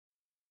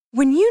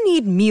When you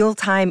need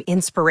mealtime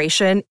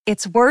inspiration,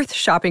 it's worth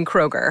shopping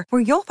Kroger,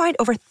 where you'll find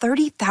over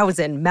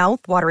 30,000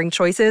 mouth-watering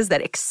choices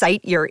that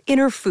excite your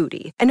inner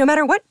foodie. And no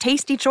matter what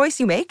tasty choice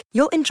you make,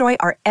 you'll enjoy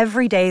our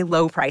everyday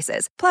low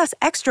prices, plus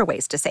extra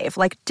ways to save,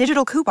 like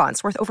digital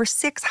coupons worth over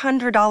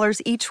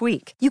 $600 each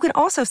week. You can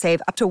also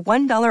save up to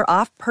 $1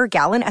 off per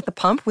gallon at the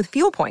pump with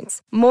fuel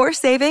points. More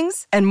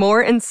savings and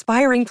more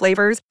inspiring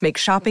flavors make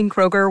shopping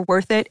Kroger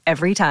worth it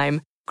every time.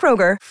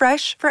 Kroger,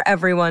 fresh for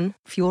everyone.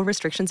 Fuel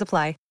restrictions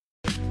apply.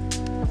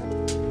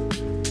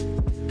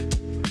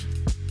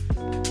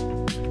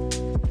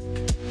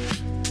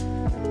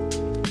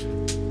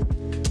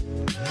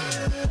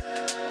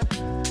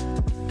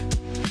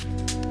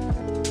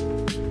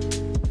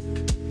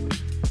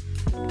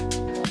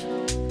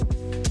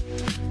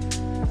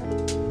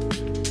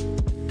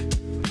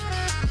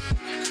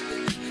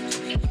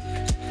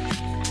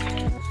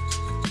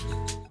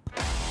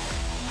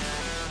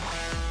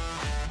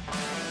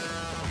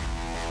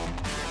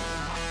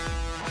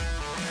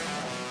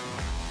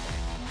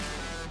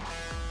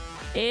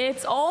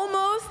 It's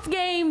almost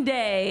game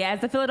day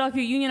as the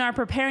Philadelphia Union are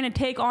preparing to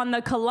take on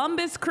the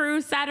Columbus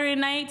Crew Saturday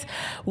night.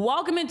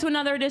 Welcome into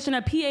another edition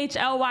of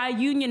PHLY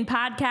Union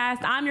Podcast.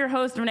 I'm your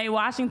host, Renee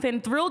Washington.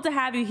 Thrilled to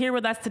have you here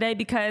with us today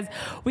because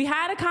we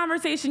had a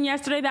conversation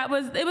yesterday that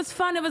was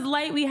fun. It was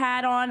light. We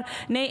had on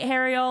Nate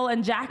Harriel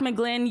and Jack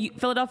McGlynn,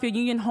 Philadelphia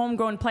Union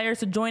homegrown players,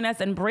 to join us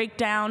and break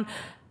down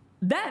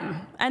them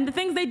and the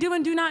things they do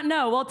and do not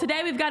know. Well,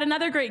 today we've got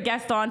another great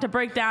guest on to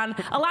break down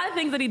a lot of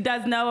things that he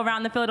does know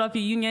around the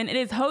Philadelphia Union. It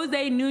is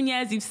Jose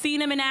Nunez. You've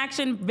seen him in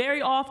action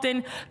very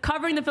often,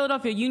 covering the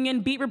Philadelphia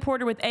Union, beat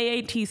reporter with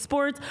AAT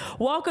Sports.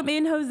 Welcome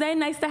in, Jose.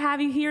 Nice to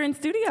have you here in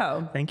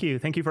studio. Thank you.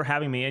 Thank you for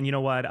having me. And you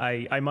know what?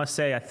 I must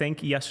say, I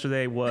think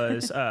yesterday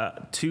was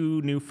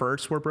two new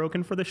firsts were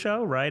broken for the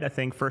show, right? I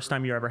think first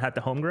time you ever had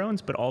the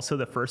homegrowns, but also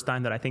the first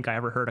time that I think I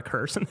ever heard a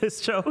curse in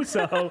this show.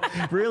 So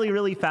really,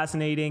 really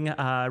fascinating.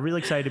 Really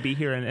excited to be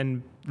here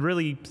and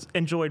really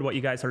enjoyed what you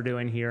guys are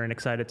doing here and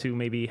excited to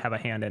maybe have a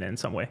hand in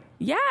some way.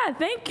 Yeah,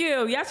 thank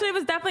you. Yesterday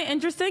was definitely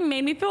interesting.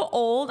 Made me feel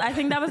old. I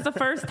think that was the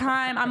first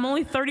time. I'm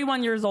only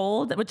 31 years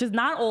old, which is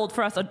not old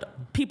for us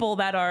people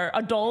that are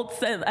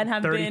adults and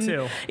have 32.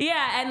 been.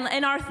 Yeah,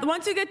 and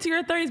once you get to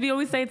your 30s, we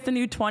always say it's the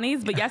new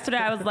 20s. But yesterday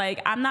I was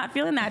like, I'm not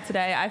feeling that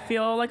today. I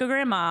feel like a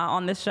grandma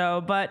on this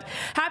show, but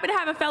happy to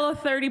have a fellow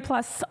 30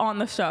 plus on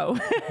the show.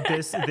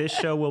 This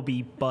show will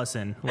be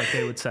buzzing, like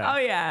they would say. Oh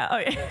yeah.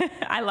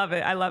 I love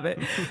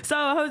it. So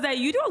Jose,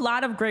 you do a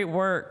lot of great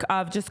work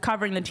of just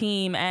covering the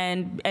team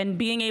and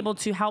being able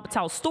to help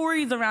tell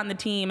stories around the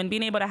team and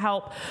being able to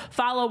help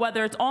follow,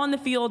 whether it's on the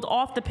field,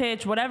 off the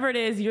pitch, whatever it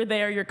is, you're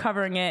there, you're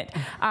covering it.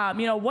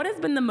 What has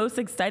been the most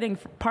exciting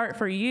part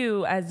for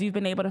you as you've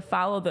been able to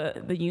follow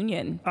the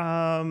Union?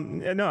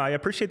 No, I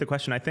appreciate the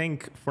question. I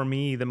think for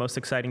me, the most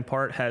exciting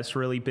part has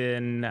really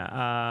been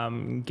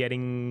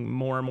getting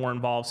more and more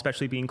involved,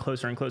 especially being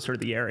closer and closer to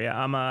the area.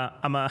 I'm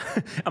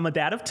a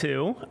dad of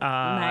two,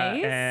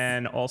 nice.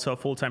 And also a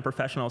full-time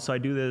professional. So I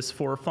do this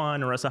for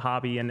fun or as a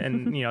hobby and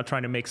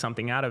trying to make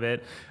something out of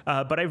it.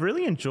 But I've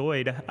really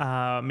enjoyed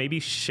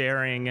maybe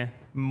sharing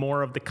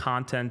more of the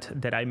content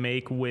that I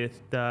make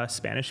with the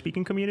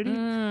Spanish-speaking community.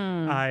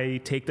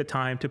 I take the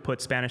time to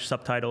put Spanish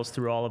subtitles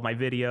through all of my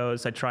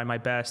videos. I try my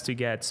best to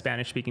get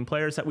Spanish-speaking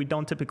players that we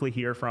don't typically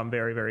hear from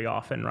very, very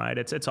often, right?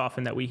 It's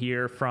often that we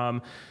hear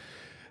from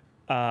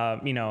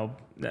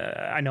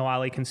I know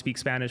Ali can speak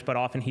Spanish, but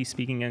often he's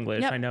speaking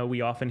English. Yep. I know we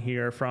often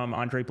hear from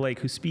Andre Blake,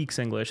 who speaks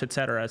English, et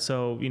cetera.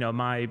 So,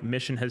 my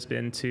mission has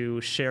been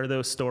to share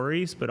those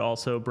stories, but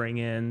also bring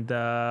in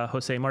the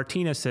Jose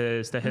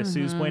Martinez's, the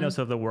Jesus Buenos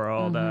of the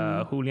world,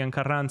 Julian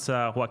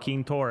Carranza,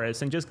 Joaquin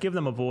Torres, and just give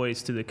them a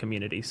voice to the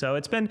community. So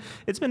it's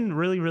been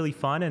really, really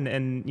fun.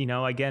 And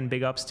again,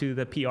 big ups to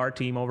the PR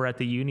team over at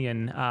the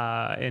Union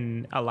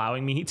in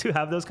allowing me to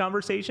have those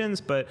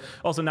conversations, but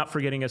also not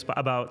forgetting us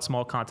about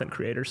small content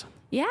creators.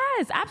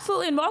 Yes,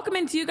 absolutely. And welcome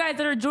into you guys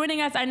that are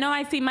joining us. I know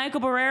I see Michael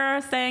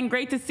Barrera saying,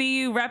 great to see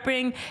you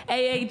repping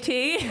AAT.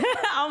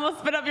 I almost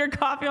spit up your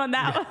coffee on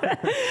that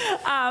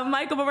one.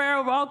 Michael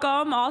Barrera,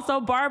 welcome. Also,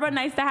 Barbara,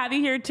 nice to have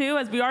you here too,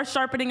 as we are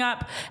sharpening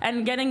up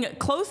and getting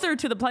closer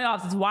to the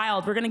playoffs. It's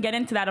wild. We're going to get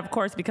into that, of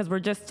course, because we're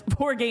just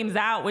 4 games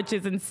out, which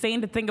is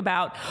insane to think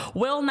about.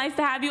 Will, nice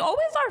to have you.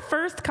 Always our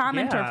first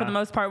commenter for the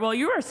most part. Will,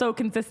 you are so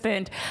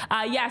consistent.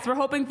 Yes, we're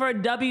hoping for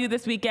a W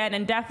this weekend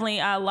and definitely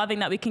loving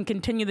that we can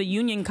continue the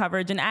Union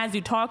coverage. And as you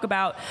talk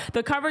about,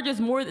 the coverage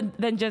is more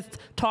than just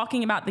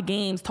talking about the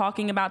games,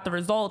 talking about the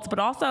results, but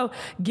also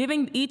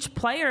giving each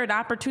player an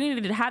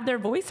opportunity to have their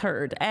voice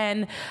heard.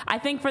 And I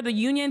think for the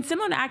Union,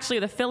 similar to actually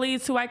the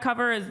Phillies, who I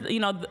cover, is,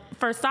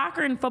 for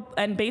soccer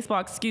and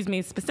baseball,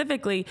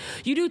 specifically,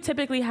 you do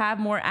typically have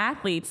more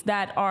athletes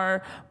that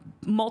are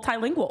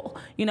multilingual.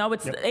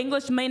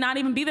 English may not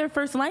even be their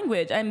first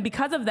language. And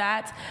because of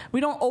that, we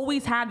don't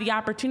always have the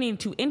opportunity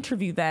to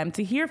interview them,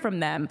 to hear from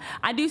them.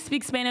 I do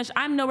speak Spanish.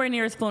 I'm nowhere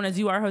near as fluent as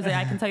you are, Jose,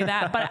 I can tell you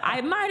that. But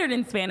I minored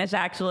in Spanish,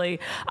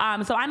 actually.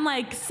 So I'm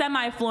like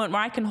semi-fluent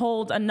where I can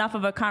hold enough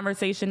of a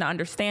conversation to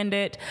understand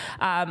it.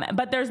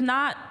 But there's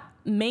not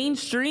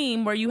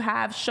mainstream where you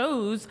have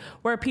shows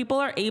where people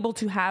are able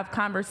to have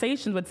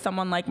conversations with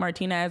someone like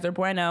Martinez or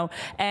Bueno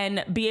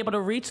and be able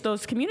to reach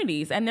those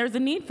communities. And there's a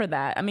need for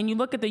that. I mean, you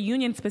look at the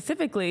Union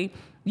specifically,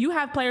 you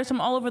have players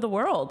from all over the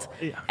world.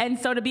 Yeah. And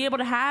so to be able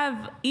to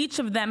have each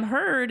of them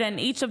heard and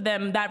each of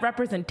them that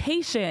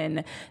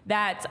representation,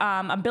 that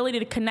ability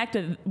to connect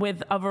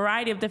with a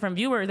variety of different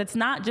viewers, it's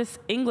not just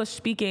English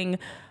speaking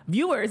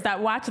viewers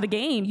that watch the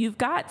game. You've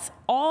got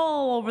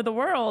all over the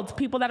world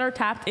people that are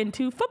tapped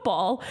into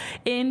football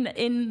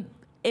in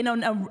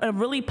a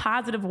really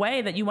positive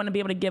way that you want to be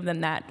able to give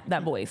them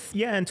that voice.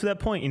 Yeah, and to that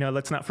point,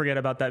 let's not forget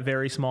about that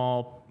very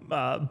small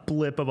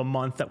blip of a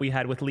month that we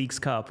had with Leagues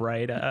Cup,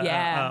 right?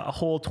 A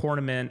whole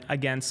tournament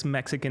against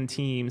Mexican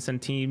teams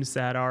and teams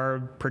that are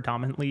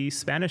predominantly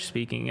Spanish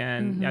speaking.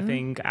 And I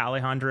think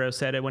Alejandro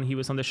said it when he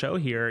was on the show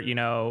here,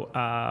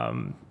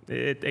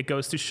 it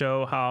goes to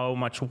show how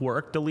much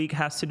work the league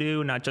has to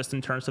do, not just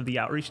in terms of the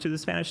outreach to the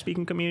Spanish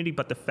speaking community,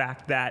 but the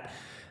fact that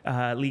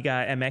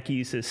Liga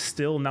MX is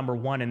still number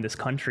one in this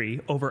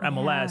country over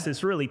MLS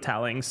is really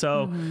telling.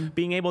 So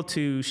being able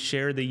to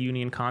share the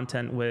Union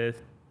content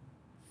with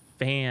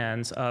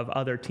fans of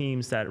other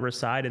teams that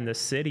reside in the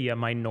city, a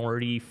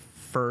minority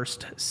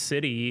first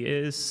city,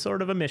 is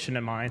sort of a mission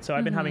of mine. So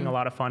I've been having a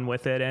lot of fun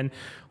with it, and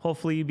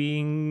hopefully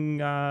bringing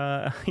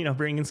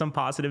some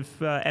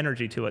positive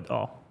energy to it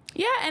all.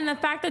 Yeah, and the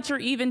fact that you're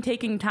even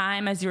taking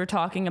time, as you were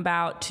talking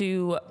about,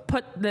 to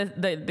put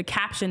the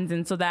captions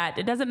in so that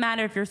it doesn't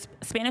matter if you're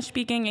Spanish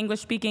speaking,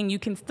 English speaking, you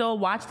can still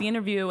watch the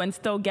interview and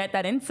still get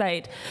that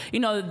insight.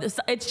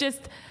 It's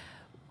just,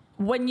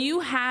 when you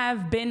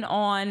have been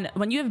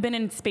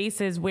in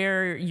spaces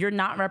where you're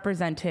not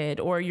represented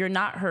or you're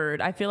not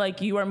heard, I feel like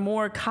you are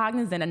more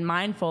cognizant and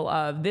mindful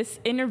of this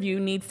interview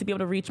needs to be able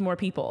to reach more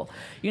people,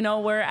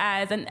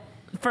 and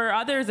for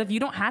others, if you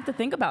don't have to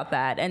think about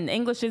that, and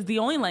English is the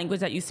only language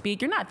that you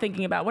speak, you're not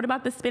thinking about what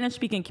about the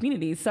Spanish-speaking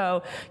community.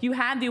 So you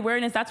have the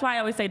awareness. That's why I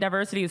always say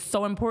diversity is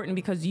so important,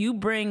 because you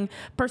bring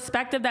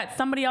perspective that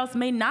somebody else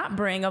may not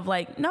bring, of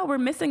like, no, we're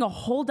missing a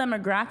whole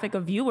demographic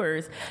of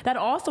viewers that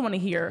also want to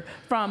hear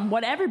from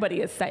what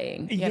everybody is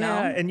saying. You know?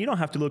 And you don't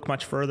have to look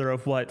much further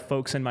of what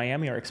folks in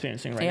Miami are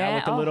experiencing right now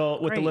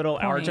with the little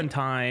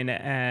Argentine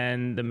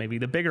and maybe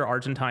the bigger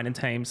Argentine in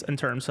terms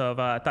of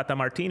Tata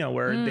Martino,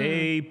 where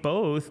they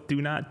both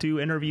do not do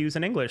interviews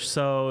in English.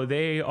 So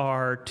they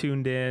are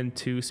tuned in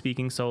to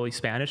speaking solely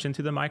Spanish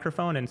into the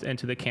microphone and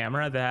into the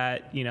camera.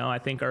 That, I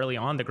think early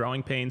on, the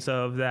growing pains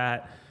of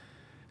that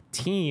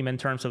team in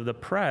terms of the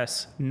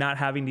press not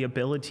having the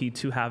ability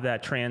to have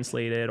that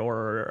translated,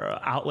 or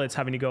outlets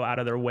having to go out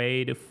of their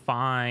way to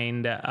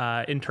find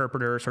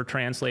interpreters or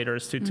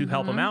translators to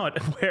help them out,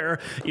 where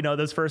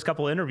those first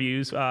couple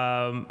interviews,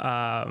 us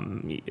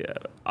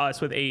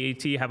with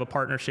AAT have a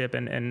partnership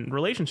and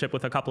relationship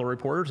with a couple of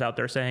reporters out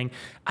there saying,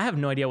 I have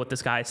no idea what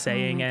this guy's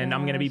saying, and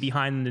I'm going to be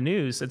behind the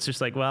news. It's just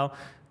like, well,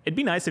 it'd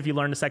be nice if you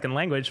learned a second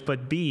language,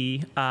 but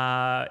B,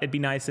 it'd be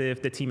nice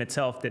if the team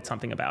itself did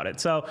something about it.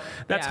 So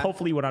that's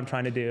hopefully what I'm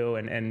trying to do,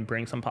 and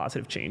bring some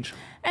positive change.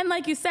 And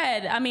like you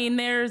said, I mean,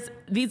 there's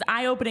these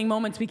eye-opening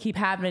moments we keep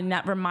having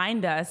that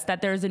remind us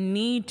that there's a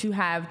need to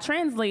have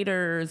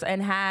translators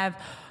and have,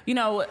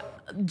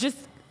 just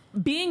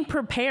being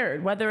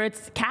prepared, whether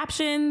it's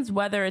captions,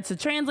 whether it's a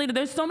translator.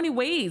 There's so many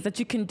ways that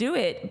you can do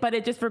it, but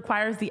it just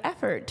requires the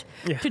effort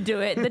to do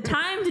it, the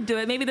time to do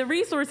it, maybe the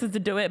resources to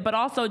do it, but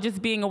also just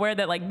being aware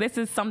that like this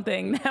is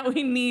something that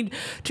we need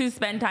to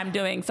spend time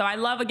doing. So I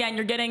love, again,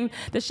 you're getting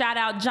the shout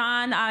out,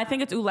 John. I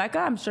think it's Uleka.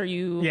 I'm sure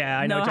you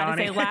know how to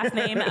say last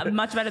name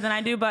much better than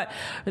I do, but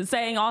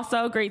saying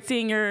also great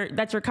seeing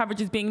that your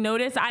coverage is being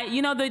noticed.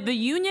 The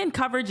Union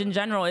coverage in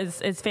general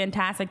is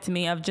fantastic to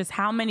me, of just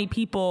how many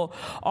people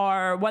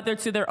are, whether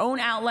it's through their own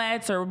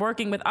outlets or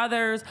working with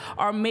others,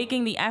 are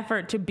making the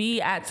effort to be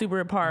at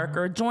Subaru Park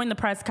or join the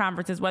press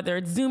conferences, whether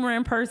it's Zoom or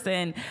in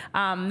person,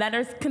 that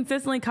are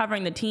consistently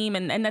covering the team.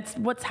 And that's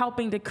what's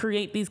helping to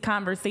create these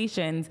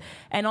conversations,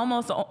 and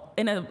almost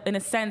in a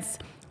sense,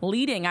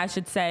 leading, I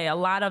should say, a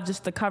lot of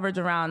just the coverage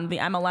around the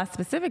MLS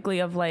specifically,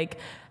 of like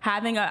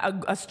having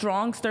a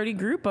strong, sturdy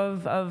group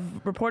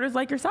of reporters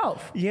like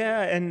yourself.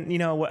 Yeah,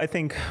 and I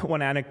think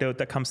one anecdote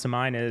that comes to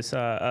mind is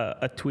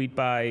a tweet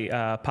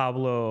by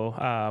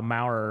Pablo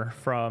Maurer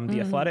from The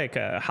Athletic,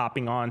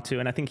 hopping on to,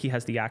 and I think he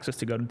has the access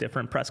to go to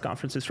different press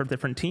conferences for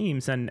different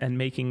teams, and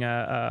making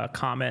a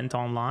comment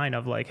online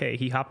of like, hey,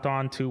 he hopped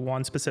on to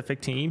one specific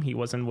team, he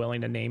wasn't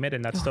willing to name it,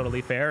 and that's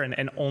totally fair,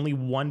 and only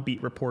one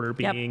beat reporter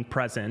being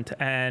present.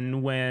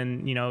 And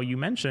when you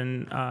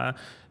mention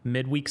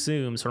midweek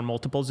Zooms or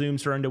multiple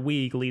Zooms during the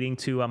week leading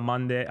to a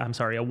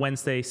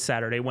Wednesday,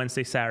 Saturday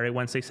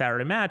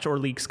match, or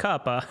Leagues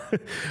Cup,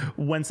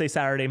 Wednesday,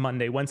 Saturday,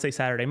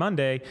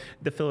 Monday,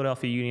 the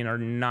Philadelphia Union are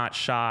not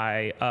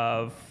shy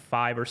of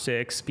 5 or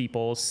 6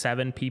 people,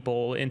 7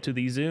 people into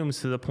these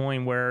Zooms, to the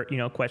point where,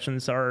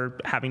 questions are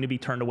having to be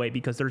turned away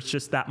because there's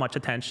just that much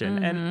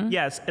attention. And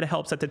yes, it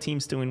helps that the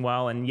team's doing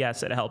well. And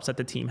yes, it helps that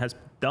the team has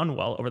done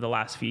well over the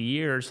last few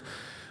years.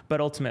 But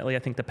ultimately, I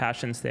think the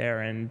passion's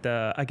there. And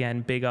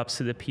again, big ups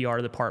to the PR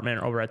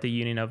department over at the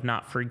union of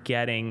not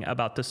forgetting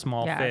about the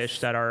small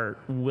fish that are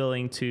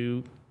willing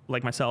to,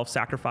 like myself,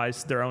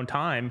 sacrifice their own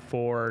time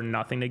for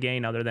nothing to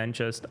gain other than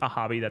just a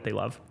hobby that they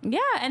love. Yeah,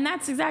 and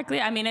that's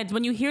exactly, I mean, it's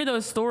when you hear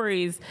those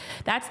stories,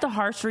 that's the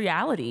harsh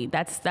reality.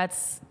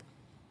 That's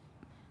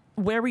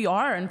where we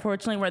are,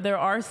 unfortunately, where there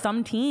are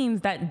some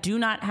teams that do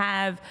not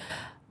have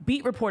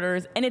beat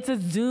reporters, and it's a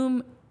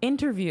Zoom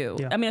interview.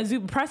 Yeah. I mean, a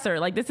Zoom presser.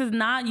 Like, this is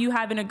not you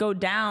having to go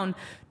down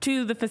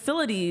to the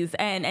facilities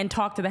and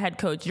talk to the head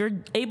coach. You're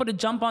able to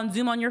jump on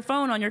Zoom on your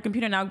phone, on your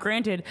computer. Now,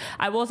 granted,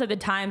 I will say the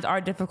times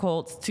are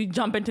difficult to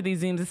jump into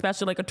these Zooms,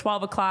 especially like a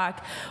 12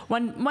 o'clock.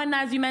 When,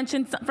 as you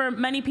mentioned, for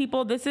many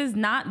people, this is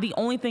not the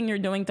only thing you're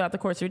doing throughout the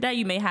course of your day.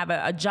 You may have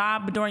a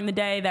job during the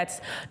day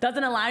that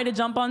doesn't allow you to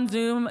jump on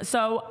Zoom.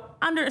 So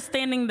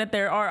understanding that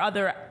there are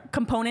other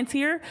components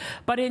here,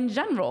 but in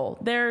general,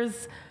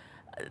 there's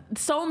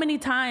so many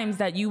times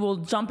that you will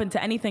jump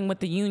into anything with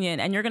the union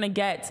and you're going to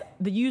get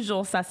the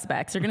usual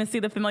suspects. You're going to see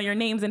the familiar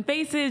names and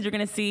faces. You're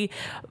going to see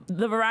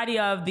the variety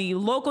of the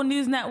local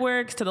news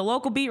networks to the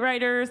local beat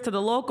writers to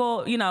the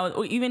local,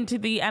 even to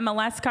the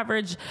MLS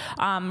coverage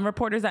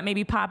reporters that may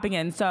be popping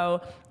in.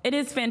 So it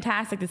is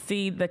fantastic to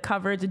see the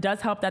coverage. It does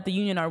help that the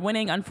union are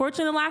winning.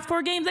 Unfortunately, the last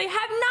 4 games, they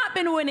have not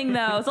been winning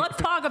though. So let's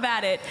talk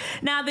about it.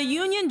 Now, the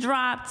union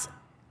dropped.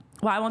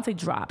 Well, I won't say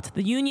dropped.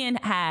 The Union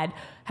have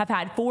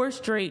had 4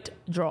 straight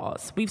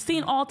draws. We've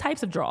seen all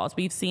types of draws.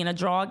 We've seen a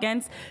draw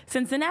against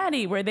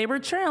Cincinnati where they were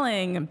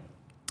trailing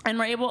and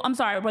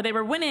where they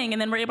were winning and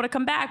then were able to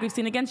come back. We've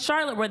seen against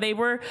Charlotte where they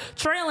were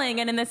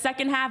trailing and in the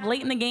second half,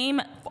 late in the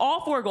game,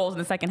 all 4 goals in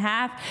the second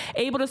half,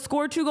 able to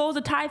score 2 goals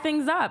to tie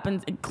things up,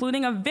 and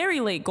including a very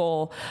late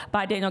goal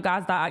by Daniel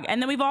Gazdag.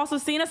 And then we've also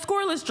seen a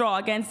scoreless draw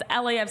against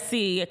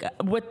LAFC,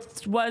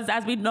 which was,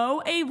 as we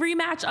know, a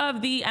rematch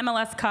of the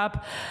MLS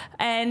Cup.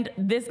 And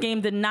this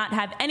game did not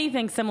have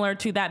anything similar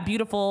to that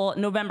beautiful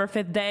November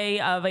 5th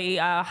day of a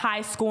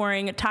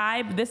high-scoring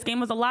tie. This game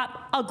was a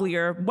lot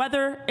uglier,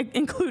 weather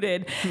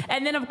included.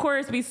 And then, of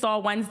course, we saw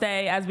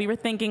Wednesday, as we were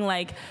thinking,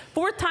 like,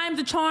 4th time's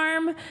a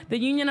charm. The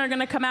Union are going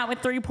to come out with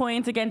 3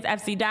 points against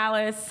FC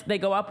Dallas. They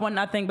go up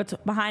 1-0,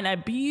 but behind a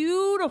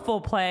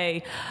beautiful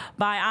play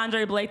by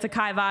Andre Blake to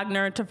Kai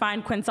Wagner to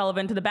find Quinn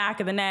Sullivan to the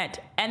back of the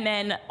net, and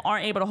then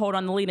aren't able to hold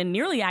on the lead and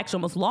nearly actually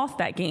almost lost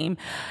that game.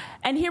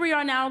 And here we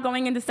are now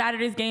going into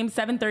Saturday's game,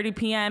 7:30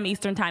 p.m.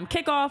 Eastern Time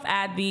kickoff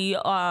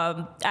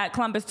at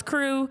Columbus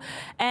Crew.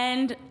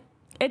 And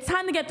it's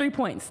time to get 3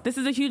 points. This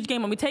is a huge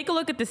game. When we take a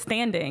look at the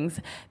standings,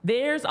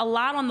 there's a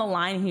lot on the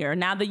line here.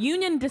 Now, the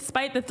Union,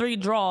 despite the 3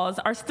 draws,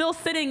 are still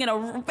sitting in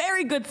a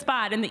very good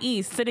spot in the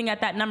East, sitting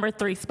at that number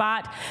 3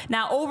 spot.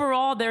 Now,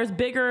 overall, there's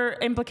bigger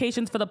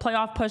implications for the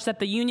playoff push that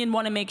the Union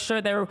want to make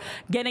sure they're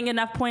getting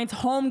enough points.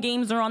 Home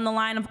games are on the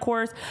line, of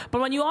course. But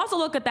when you also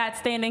look at that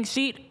standing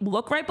sheet,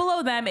 look right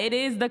below them. It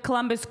is the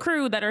Columbus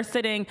Crew that are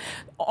sitting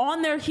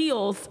on their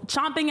heels,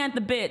 chomping at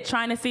the bit,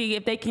 trying to see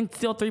if they can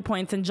steal 3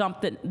 points and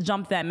jump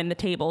them in the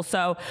table.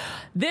 So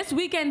this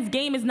weekend's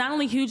game is not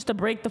only huge to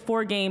break the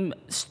 4-game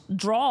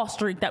draw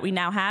streak that we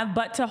now have,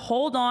 but to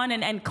hold on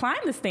and climb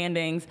the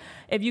standings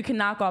if you can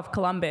knock off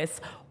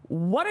Columbus.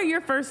 What are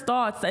your first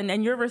thoughts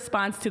and your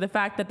response to the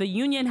fact that the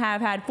Union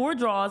have had 4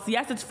 draws?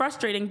 Yes, it's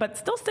frustrating, but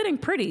still sitting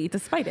pretty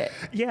despite it.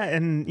 Yeah,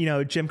 and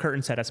Jim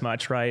Curtin said as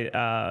much, right?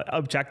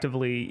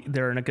 Objectively,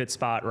 they're in a good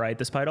spot, right?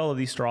 Despite all of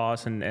these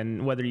draws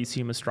and whether you see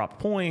them as dropped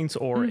points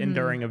or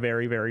enduring a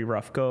very, very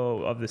rough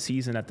go of the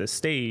season at this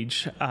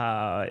stage,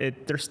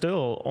 they're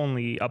still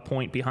only a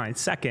point behind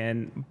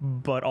second,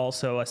 but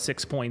also a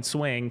 6-point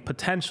swing,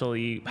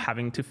 potentially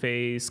having to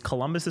face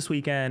Columbus this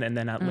weekend and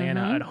then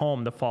Atlanta at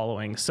home the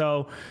following.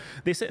 So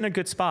they sit in a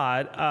good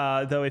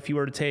spot, though if you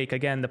were to take,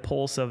 again, the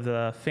pulse of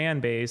the fan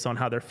base on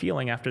how they're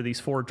feeling after these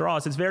 4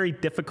 draws, it's very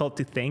difficult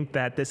to think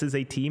that this is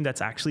a team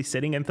that's actually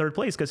sitting in 3rd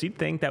place, because you'd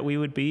think that we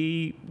would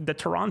be the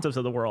Torontos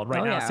of the world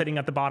right now, sitting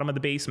at the bottom of the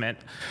basement.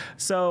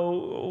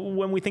 So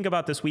when we think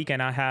about this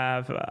weekend, I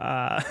have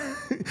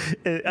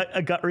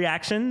a gut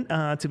reaction,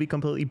 to be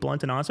completely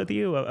blunt and honest with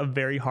you,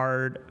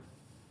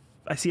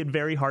 I see it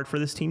very hard for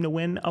this team to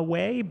win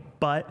away,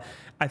 but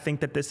I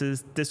think that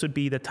this would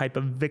be the type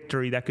of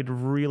victory that could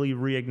really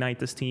reignite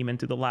this team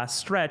into the last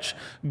stretch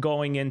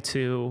going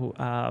into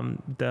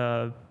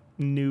the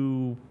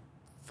new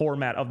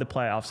format of the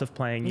playoffs of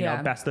playing,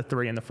 best of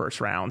 3 in the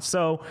first round.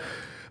 So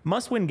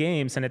must-win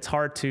games, and it's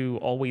hard to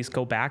always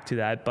go back to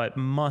that, but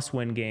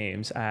must-win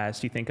games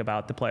as you think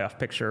about the playoff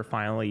picture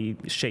finally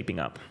shaping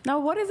up. Now,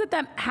 what is it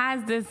that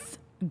has this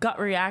gut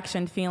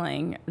reaction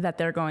feeling that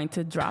they're going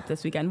to drop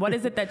this weekend? What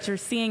is it that you're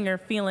seeing or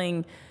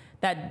feeling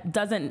that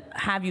doesn't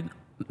have you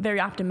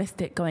very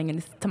optimistic going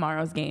into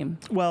tomorrow's game?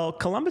 Well,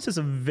 Columbus is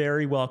a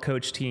very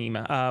well-coached team.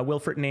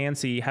 Wilfred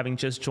Nancy, having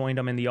just joined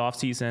them in the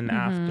offseason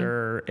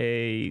after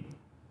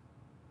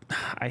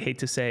I hate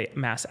to say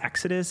mass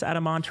exodus out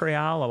of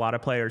Montreal, a lot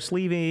of players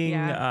leaving,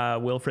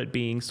 Wilfred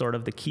being sort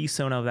of the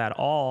keystone of that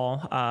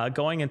all,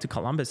 going into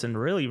Columbus and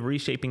really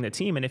reshaping the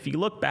team. And if you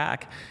look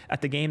back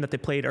at the game that they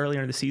played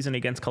earlier in the season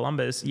against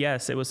Columbus,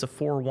 yes, it was a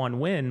 4-1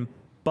 win,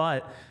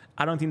 but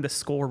I don't think the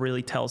score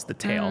really tells the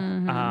tale.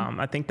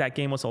 I think that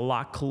game was a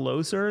lot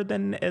closer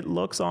than it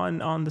looks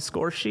on the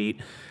score sheet.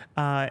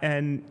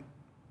 And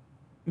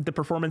the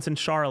performance in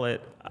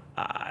Charlotte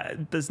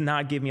does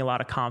not give me a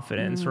lot of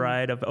confidence,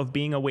 right, of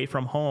being away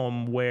from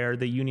home where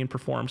the Union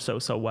performed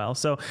so well.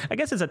 So I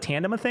guess it's a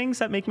tandem of things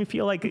that make me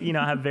feel like,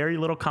 I have very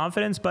little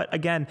confidence. But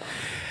again,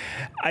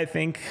 I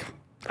think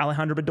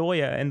Alejandro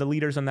Bedoya and the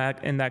leaders in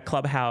that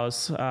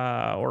clubhouse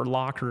or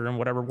locker room,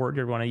 whatever word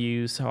you're going to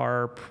use,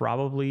 are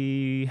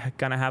probably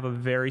going to have a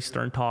very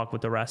stern talk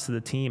with the rest of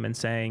the team and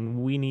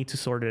saying, we need to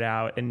sort it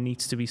out. It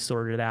needs to be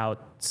sorted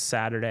out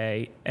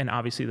Saturday and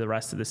obviously the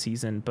rest of the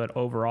season. But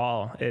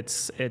overall,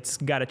 it's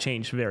got to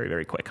change very,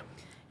 very quick.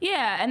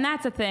 Yeah, and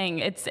that's the thing.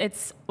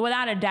 It's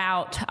without a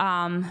doubt,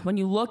 when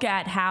you look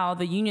at how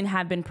the Union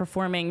have been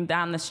performing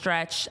down the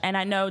stretch, and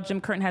I know Jim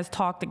Curtin has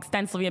talked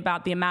extensively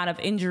about the amount of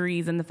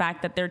injuries and the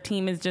fact that their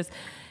team is just,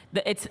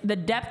 the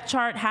depth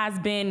chart has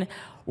been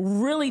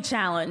really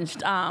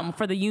challenged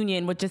for the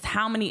Union with just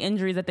how many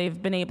injuries that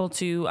they've been able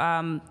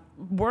to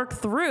work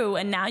through,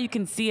 and now you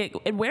can see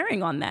it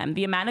wearing on them.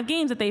 The amount of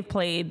games that they've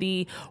played,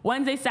 the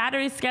Wednesday,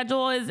 Saturday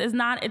schedule it's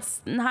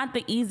not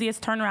the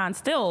easiest turnaround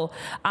still,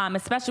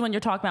 especially when you're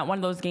talking about one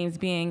of those games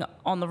being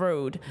on the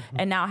road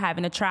and now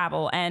having to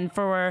travel. And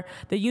for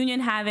the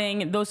Union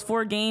having those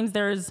 4 games,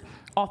 there's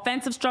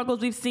offensive struggles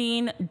we've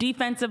seen.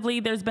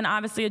 Defensively, there's been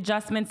obviously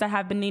adjustments that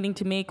have been needing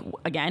to make,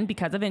 again,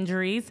 because of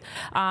injuries.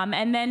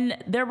 And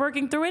then they're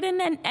working through it,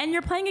 and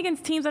you're playing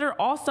against teams that are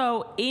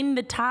also in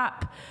the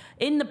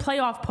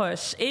playoff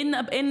push, in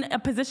a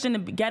position to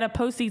get a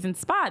postseason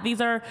spot.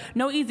 These are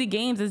no easy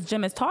games, as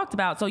Jim has talked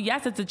about. So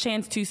yes, it's a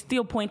chance to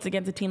steal points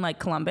against a team like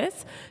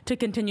Columbus to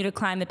continue to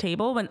climb the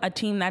table, when a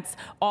team that's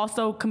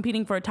also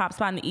competing for a top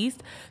spot in the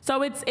East.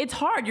 So it's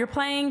hard. You're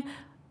playing.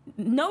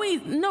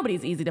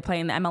 Nobody's easy to play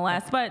in the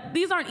MLS, but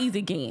these aren't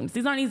easy games.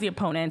 These aren't easy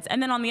opponents.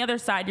 And then on the other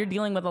side, you're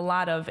dealing with a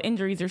lot of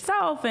injuries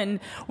yourself, and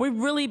we've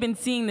really been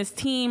seeing this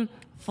team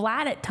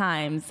flat at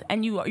times.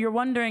 And you're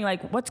wondering,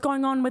 like, what's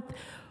going on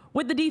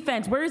with the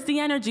defense? Where's the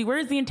energy?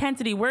 Where's the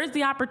intensity? Where's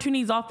the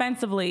opportunities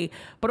offensively?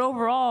 But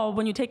overall,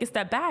 when you take a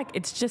step back,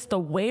 it's just a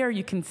wear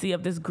you can see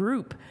of this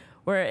group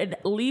where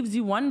it leaves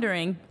you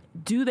wondering,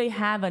 do they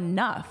have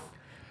enough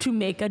to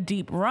make a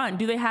deep run?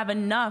 Do they have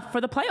enough for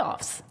the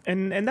playoffs?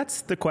 And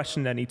that's the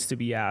question that needs to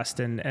be asked,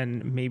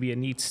 and maybe it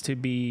needs to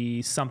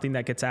be something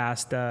that gets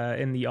asked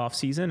in the off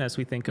season as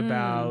we think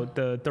about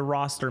the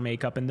roster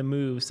makeup and the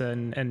moves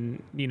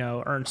and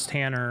Ernst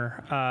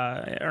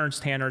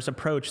Tanner's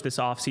approach this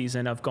off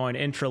season of going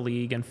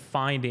intra-league and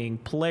finding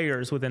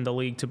players within the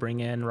league to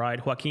bring in,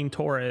 right? Joaquin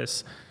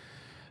Torres,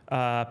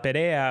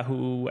 Perea,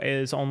 who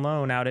is on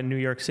loan out in New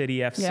York City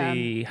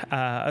FC,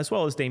 as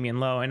well as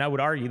Damian Lowe. And I would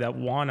argue that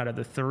 1 out of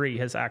the 3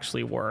 has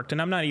actually worked.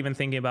 And I'm not even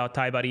thinking about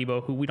Ty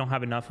Baribo, who we don't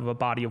have enough of a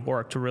body of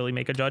work to really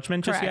make a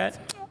judgment just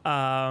yet.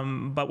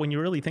 But when you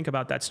really think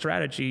about that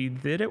strategy,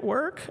 did it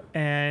work?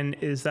 And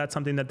is that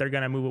something that they're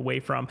going to move away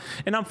from?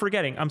 And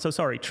I'm so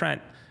sorry,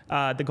 Trent,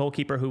 the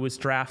goalkeeper who was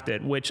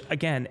drafted, which,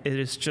 again, it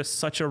is just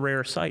such a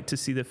rare sight to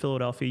see the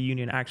Philadelphia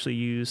Union actually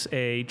use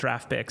a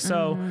draft pick.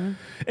 So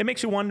it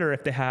makes you wonder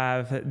if they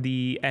have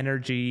the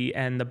energy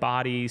and the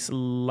bodies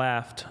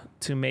left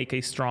to make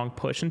a strong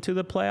push into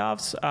the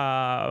playoffs.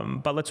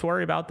 But let's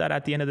worry about that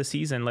at the end of the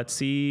season. Let's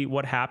see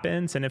what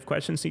happens. And if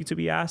questions need to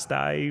be asked,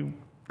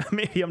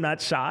 maybe I'm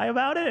not shy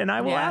about it, and I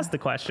will ask the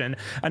question.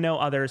 I know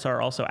others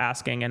are also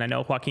asking, and I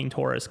know Joaquin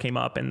Torres came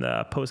up in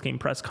the post-game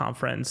press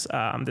conference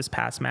this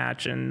past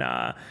match, and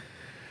a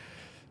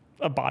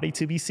body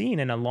to be seen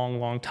in a long,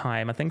 long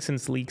time, I think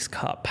since Leagues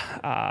Cup.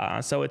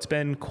 So it's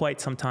been quite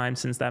some time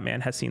since that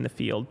man has seen the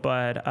field.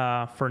 But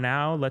for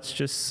now, let's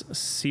just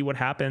see what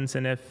happens,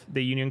 and if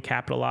the Union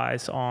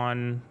capitalize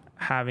on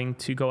having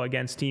to go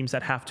against teams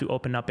that have to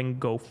open up and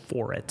go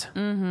for it.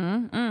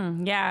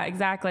 Yeah,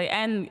 exactly.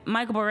 And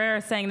Michael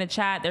Barrera saying in the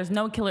chat, there's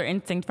no killer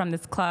instinct from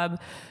this club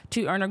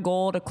to earn a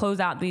goal to close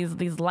out these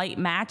tight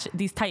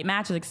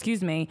matches,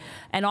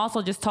 and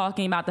also just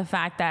talking about the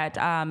fact that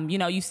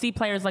you see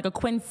players like a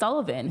Quinn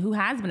Sullivan, who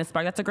has been a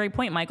spark. That's a great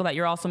point, Michael, that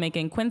you're also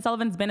making. Quinn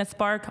Sullivan's been a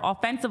spark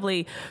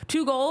offensively.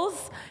 2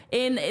 goals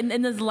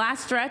in this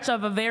last stretch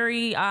of a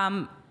very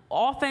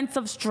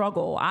offensive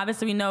struggle.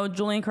 Obviously, we know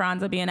Julian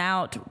Carranza being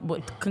out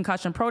with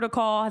concussion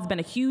protocol has been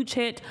a huge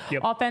hit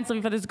offensively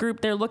for this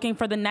group. They're looking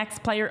for the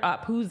next player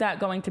up. Who's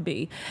that going to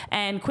be?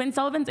 And Quinn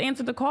Sullivan's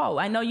answered the call.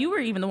 I know you were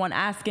even the one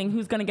asking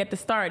who's going to get the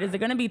start. Is it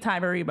going to be Ty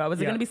Baribo?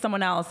 Is it going to be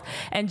someone else?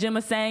 And Jim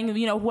was saying,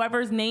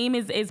 whoever's name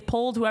is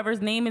pulled,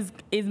 whoever's name is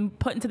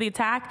put into the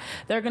attack,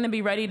 they're going to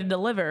be ready to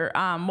deliver.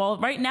 Well,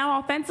 right now,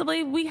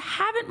 offensively, we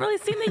haven't really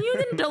seen the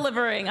Union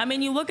delivering. I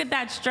mean, you look at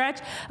that stretch,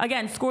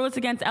 again, scoreless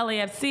against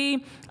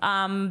LAFC.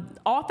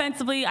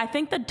 Offensively, I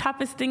think the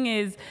toughest thing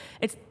is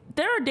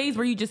there are days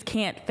where you just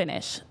can't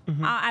finish.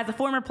 As a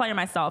former player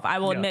myself, I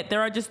will admit there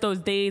are just those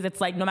days.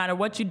 It's like no matter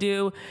what you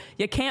do,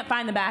 you can't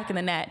find the back of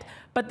the net.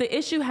 But the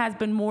issue has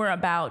been more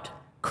about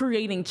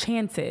creating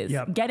chances,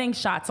 getting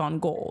shots on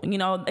goal. You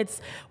know, it's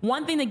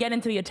one thing to get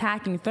into the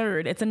attacking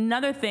third. It's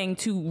another thing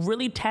to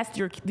really test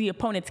the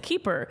opponent's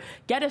keeper,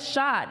 get a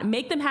shot,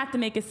 make them have to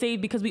make a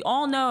save, because we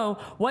all know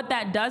what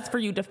that does for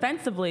you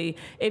defensively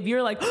if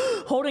you're like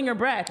holding your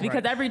breath,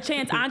 because every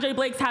chance Andre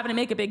Blake's having to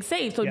make a big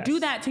save. So do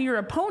that to your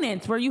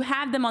opponents, where you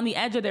have them on the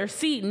edge of their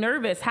seat,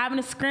 nervous, having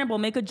to scramble,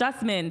 make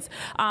adjustments,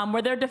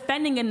 where they're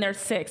defending in their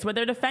six, where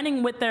they're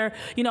defending with their,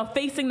 you know,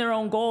 facing their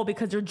own goal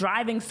because you're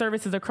driving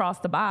services across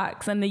the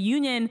box. And the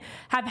Union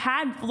have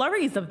had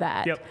flurries of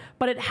that,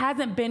 but it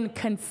hasn't been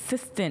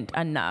consistent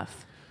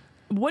enough.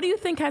 What do you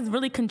think has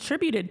really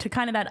contributed to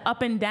kind of that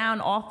up and down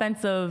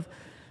offensive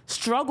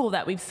struggle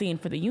that we've seen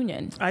for the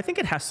Union? I think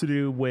it has to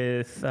do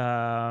with,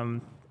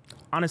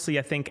 honestly,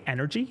 I think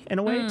energy in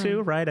a way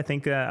too, right? I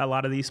think a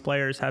lot of these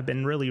players have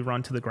been really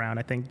run to the ground.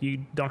 I think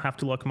you don't have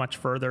to look much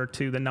further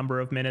to the number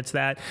of minutes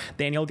that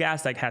Daniel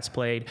Gazdag has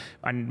played,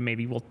 and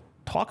maybe we'll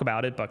talk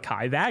about it, but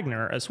Kai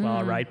Wagner as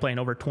well, right? Playing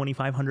over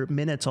 2,500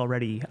 minutes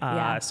already.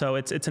 So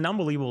it's an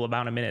unbelievable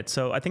amount of minutes.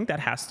 So I think that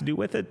has to do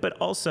with it, but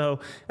also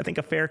I think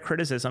a fair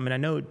criticism, and I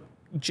know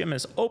Jim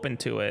is open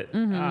to it,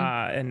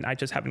 and I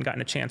just haven't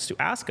gotten a chance to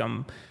ask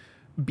him,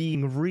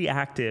 being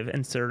reactive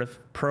instead of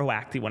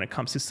proactive when it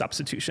comes to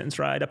substitutions,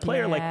 right? A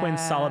player like Quinn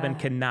Sullivan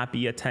cannot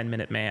be a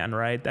 10-minute man,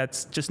 right?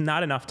 That's just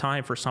not enough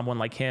time for someone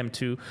like him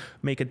to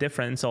make a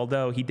difference,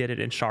 although he did it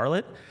in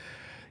Charlotte.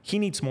 He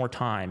needs more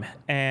time.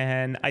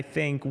 And I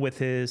think with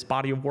his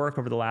body of work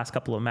over the last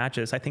couple of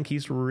matches, I think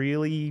he's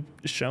really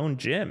shown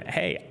Jim,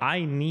 hey,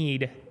 I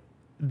need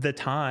the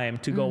time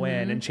to go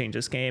in and change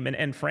this game.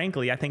 And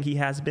frankly, I think he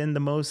has been the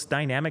most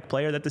dynamic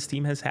player that this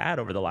team has had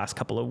over the last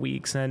couple of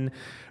weeks, and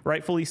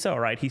rightfully so,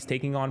 right? He's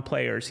taking on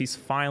players. He's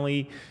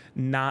finally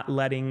not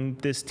letting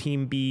this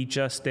team be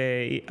just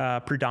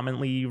a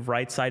predominantly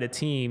right-sided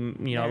team.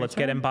 You know, let's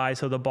get him by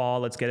so the ball,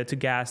 let's get it to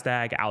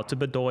Gazdag, out to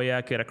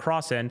Bedoya, get a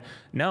cross in.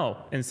 No,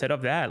 instead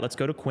of that, let's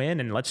go to Quinn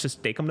and let's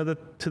just take him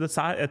to the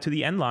side, to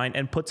the end line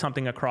and put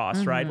something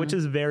across, right? Which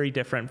is very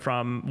different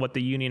from what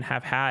the Union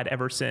have had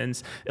ever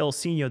since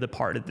Ilsinho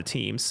departed the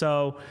team.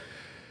 So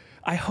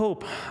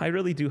I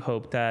really do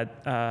hope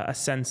that a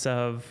sense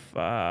of,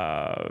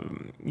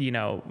 you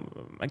know,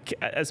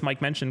 as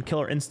Mike mentioned,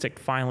 killer instinct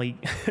finally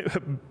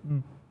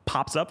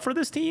pops up for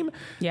this team.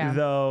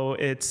 Though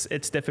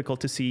it's difficult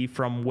to see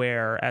from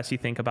where, as you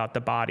think about the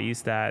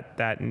bodies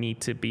that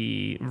need to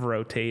be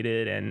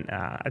rotated. And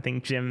I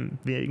think Jim,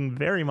 being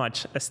very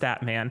much a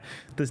stat man,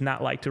 does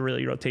not like to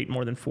really rotate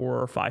more than 4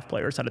 or 5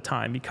 players at a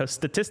time, because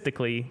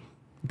statistically,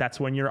 that's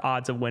when your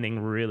odds of winning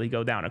really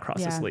go down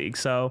across this league.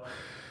 So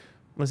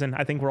listen,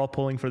 I think we're all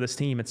pulling for this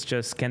team. It's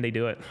just, can they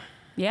do it?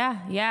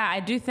 Yeah,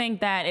 I do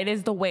think that it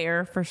is the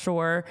where, for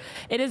sure.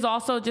 It is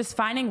also just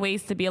finding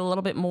ways to be a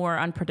little bit more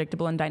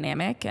unpredictable and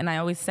dynamic. And I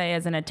always say,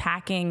 as an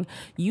attacking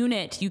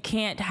unit, you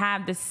can't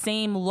have the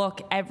same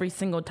look every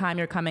single time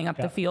you're coming up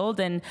the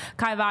field. And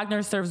Kai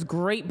Wagner serves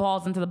great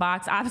balls into the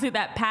box. Obviously,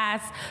 that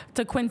pass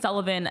to Quinn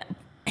Sullivan,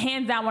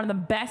 hands down one of the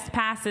best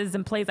passes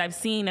and plays I've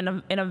seen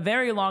in a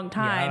very long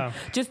time.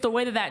 Just the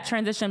way that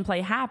transition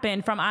play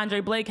happened from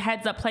Andre Blake,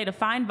 heads up play to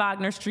find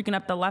Wagner streaking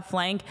up the left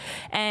flank.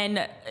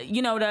 And,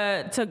 you know,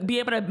 to be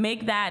able to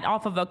make that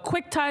off of a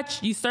quick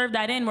touch, you serve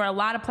that in where a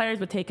lot of players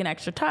would take an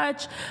extra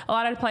touch. A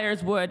lot of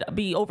players would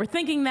be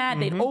overthinking that.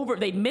 They'd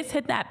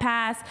mishit that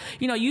pass.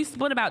 You know, you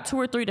split about 2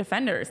 or 3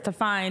 defenders to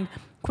find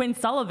Quinn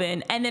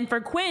Sullivan. And then for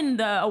Quinn,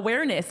 the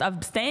awareness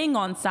of staying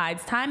on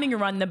sides, timing your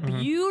run, the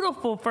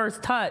beautiful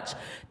first touch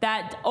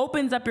that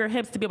opens up your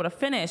hips to be able to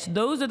finish.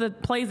 Those are the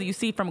plays that you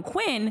see from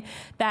Quinn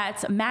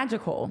that's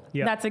magical,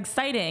 that's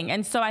exciting.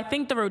 And so I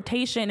think the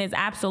rotation is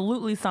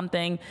absolutely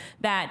something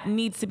that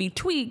needs to be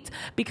tweaked,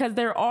 because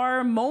there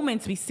are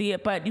moments we see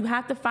it, but you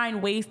have to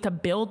find ways to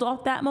build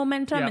off that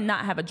momentum and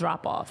not have a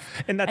drop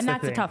off. And that's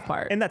the tough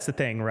part. And that's the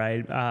thing,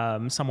 right?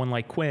 Someone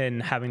like Quinn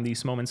having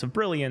these moments of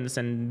brilliance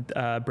and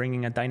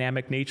bringing a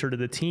dynamic nature to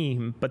the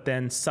team, but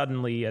then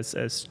suddenly,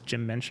 as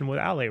Jim mentioned with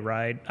Ale,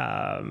 right,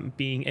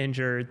 being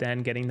injured,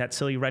 then getting that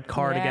silly red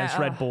card against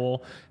Red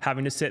Bull,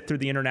 having to sit through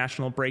the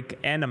international break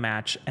and a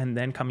match, and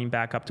then coming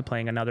back up to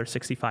playing another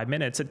 65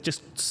 minutes, it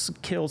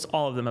just kills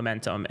all of the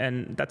momentum.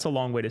 And that's a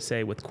long way to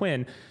say with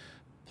Quinn,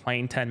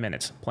 playing 10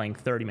 minutes, playing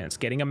 30 minutes,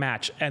 getting a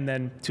match, and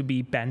then to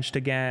be benched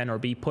again or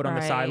be put on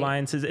the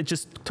sidelines, it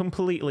just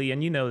completely,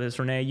 and you know this,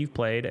 Renee, you've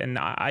played, and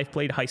I've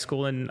played high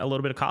school and a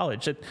little bit of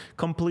college, it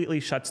completely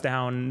shuts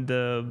down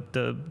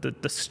the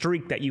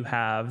streak that you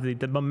have,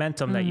 the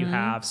momentum that you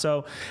have.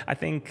 So I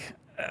think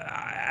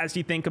as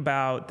you think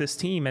about this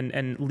team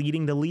and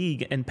leading the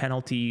league in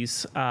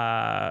penalties,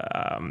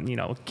 you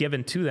know,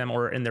 given to them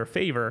or in their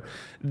favor,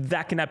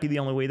 that cannot be the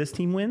only way this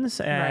team wins.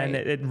 And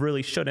it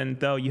really shouldn't,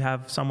 though you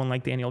have someone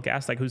like Daniel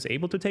Gazdag who's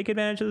able to take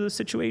advantage of those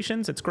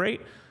situations. It's great.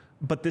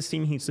 But this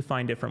team needs to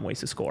find different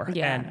ways to score.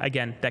 Yeah. And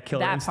again, that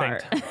killer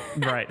instinct.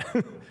 Right.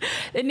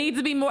 It needs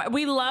to be more.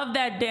 We love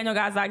that Daniel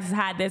Gazdag has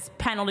had this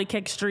penalty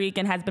kick streak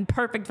and has been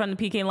perfect from the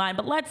PK line,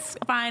 but let's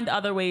find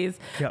other ways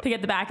to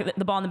get the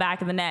ball in the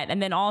back of the net.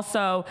 And then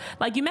also,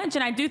 like you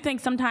mentioned, I do think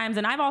sometimes,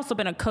 and I've also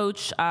been a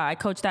coach. I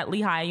coached at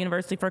Lehigh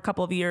University for a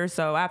couple of years.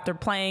 So after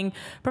playing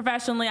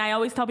professionally, I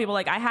always tell people,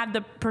 like, I have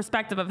the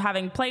perspective of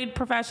having played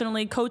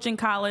professionally, coaching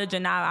college,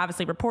 and now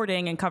obviously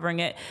reporting and covering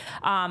it.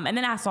 And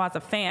then also as a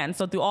fan.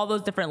 So through all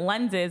those different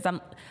lenses,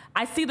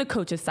 I see the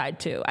coach's side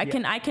too.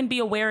 I can be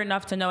aware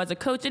enough to know as a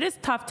coach, it is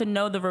tough to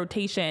know the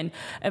rotation.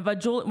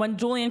 When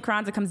Julian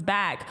Carranza comes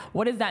back,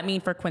 what does that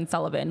mean for Quinn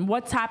Sullivan?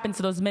 What's happened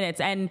to those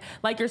minutes? And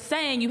like you're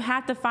saying, you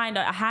have to find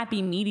a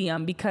happy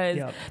medium because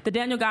the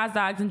Daniel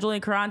Gazdags and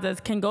Julian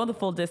Carranzas can go the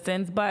full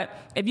distance. But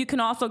if you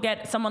can also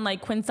get someone like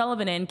Quinn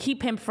Sullivan in,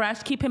 keep him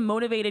fresh, keep him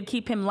motivated,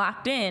 keep him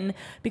locked in,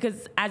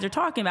 because as you're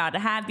talking about, to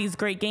have these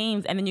great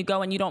games and then you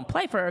go and you don't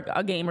play for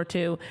a game or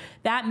two,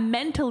 that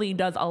mentally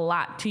does a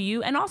lot to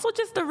you. And also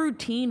just the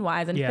routine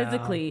wise and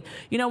physically,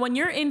 when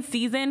you're in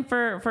season,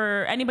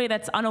 for anybody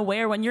that's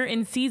unaware, when you're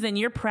in season,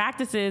 your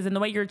practices and the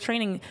way you're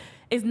training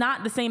is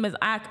not the same as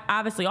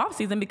obviously off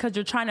season, because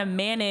you're trying to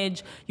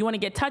manage, you want to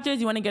get touches,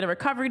 you want to get a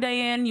recovery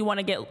day in, you want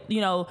to get,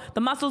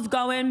 the muscles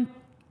going,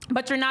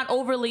 but you're not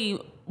overly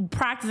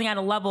practicing at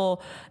a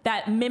level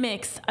that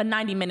mimics a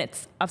 90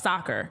 minutes of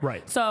soccer.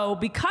 Right. So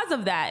because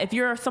of that, if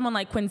you're someone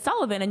like Quinn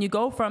Sullivan and you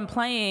go from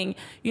playing,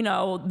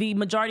 the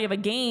majority of a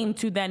game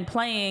to then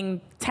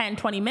playing 10,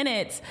 20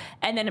 minutes,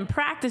 and then in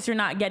practice, you're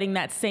not getting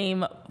that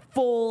same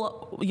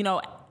full,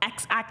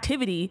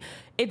 activity,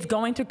 it's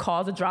going to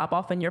cause a drop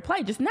off in your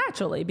play just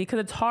naturally, because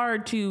it's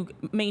hard to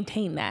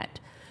maintain that.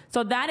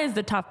 So that is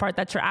the tough part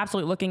that you're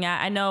absolutely looking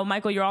at. I know,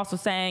 Michael, you're also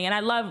saying, and I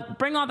love,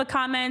 bring all the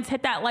comments,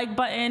 hit that like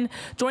button,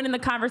 join in the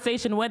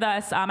conversation with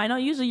us. I know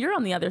usually you're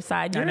on the other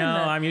side. I know,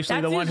 I'm usually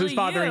the one who's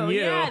bothering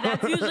you. Yeah,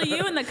 that's usually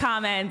you in the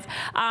comments.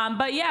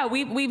 But yeah,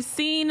 we've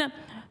seen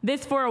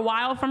this for a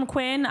while from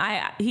Quinn.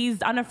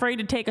 He's unafraid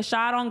to take a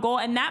shot on goal.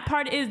 And that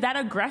part is that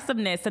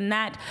aggressiveness and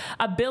that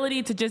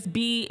ability to just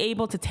be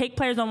able to take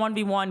players on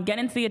 1v1, get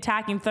into the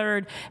attacking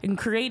third, and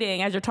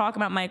creating, as you're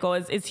talking about, Michael,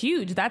 is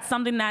huge. That's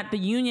something that the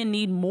Union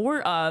need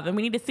more of. And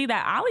we need to see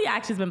that. Ali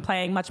actually has been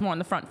playing much more on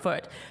the front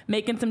foot,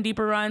 making some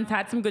deeper runs,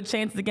 had some good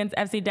chances against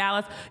FC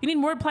Dallas. You need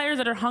more players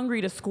that are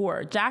hungry to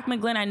score. Jack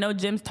McGlynn, I know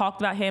Jim's talked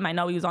about him. I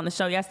know he was on the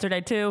show yesterday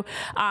too.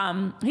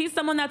 He's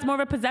someone that's more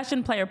of a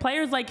possession player.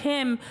 Players like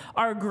him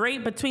are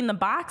great between the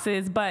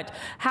boxes, but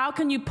how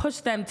can you push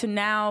them to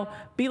now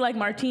be like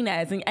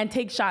Martinez and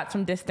take shots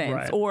from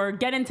distance, or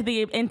get into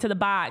the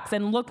box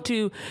and look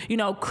to,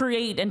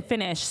 create and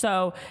finish?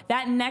 So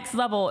that next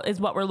level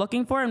is what we're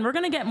looking for, and we're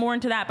going to get more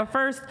into that. But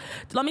first,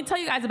 let me tell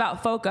you guys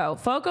about FOCO.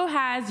 FOCO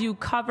has you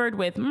covered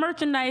with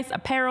merchandise,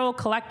 apparel,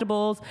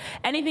 collectibles,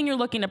 anything you're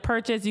looking to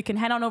purchase. You can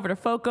head on over to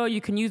FOCO.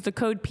 You can use the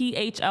code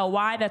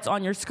PHLY that's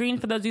on your screen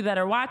for those of you that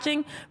are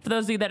watching. For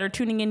those of you that are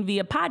tuning in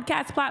via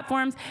podcast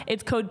platforms,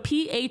 it's code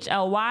PHLY.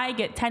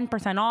 Get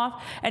 10%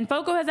 off. And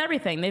FOCO has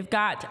everything. They've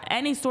got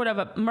any sort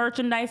of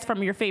merchandise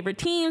from your favorite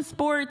team,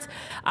 sports,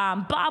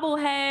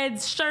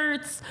 bobbleheads,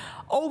 shirts,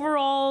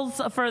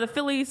 overalls for the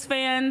Phillies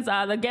fans,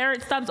 the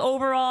Garrett Stubbs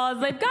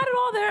overalls. They've got it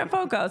all there at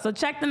FOCO. So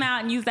check them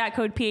out and use that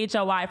code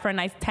PHLY for a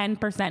nice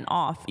 10%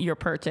 off your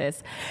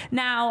purchase.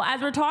 Now,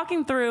 as we're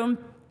talking through,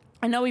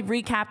 I know we've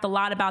recapped a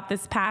lot about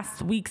this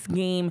past week's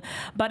game,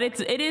 but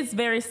it is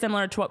very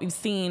similar to what we've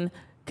seen.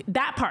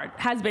 That part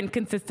has been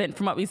consistent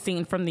from what we've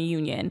seen from the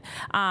Union.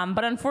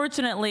 But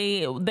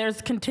unfortunately,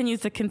 there's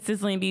continues to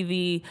consistently be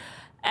the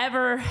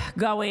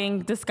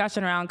ever-going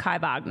discussion around Kai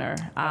Wagner.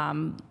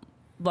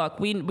 Look,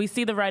 we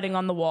see the writing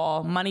on the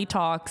wall. Money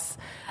talks.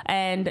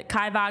 And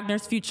Kai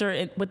Wagner's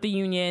future with the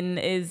Union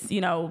is,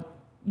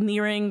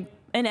 nearing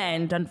an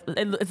end.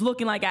 It's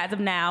looking like as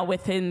of now,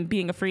 with him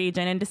being a free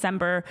agent in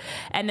December.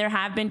 And there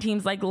have been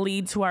teams like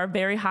Leeds who are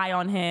very high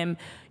on him.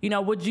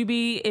 Would you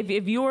be,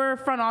 if your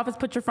front office,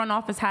 put your front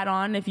office hat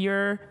on, if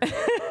you're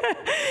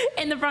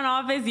in the front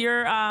office,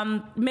 you're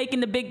making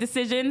the big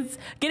decisions,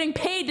 getting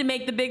paid to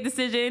make the big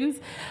decisions.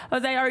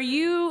 Jose, are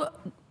you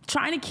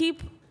trying to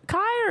keep Kai,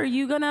 or are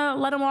you going to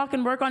let him walk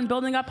and work on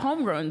building up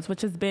homegrowns,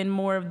 which has been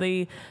more of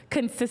the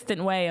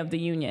consistent way of the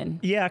Union?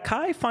 Yeah,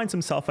 Kai finds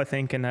himself, I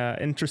think, in an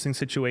interesting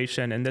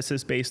situation, and this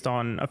is based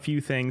on a few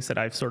things that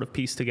I've sort of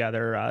pieced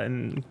together,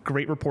 and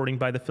great reporting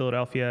by the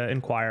Philadelphia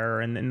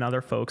Inquirer and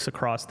other folks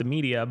across the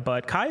media,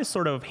 but Kai is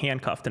sort of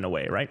handcuffed in a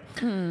way, right?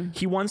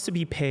 He wants to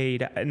be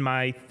paid, and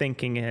my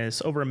thinking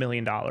is over $1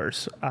 million.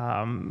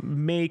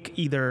 Make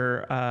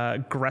either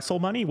Gressel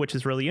money, which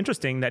is really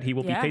interesting that he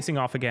will be facing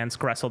off against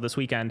Gressel this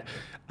weekend,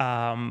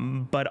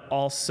 but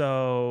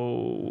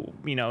also,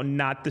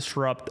 not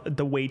disrupt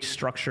the wage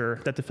structure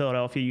that the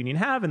Philadelphia Union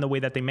have and the way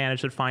that they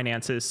manage their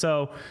finances.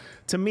 So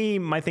to me,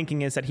 my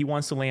thinking is that he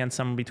wants to land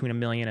somewhere between $1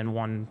 million and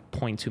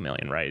 $1.2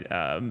 million,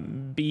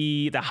 right?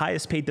 Be the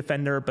highest paid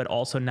defender, but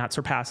also not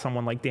surpass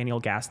someone like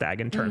Daniel Gazdag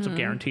in terms of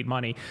guaranteed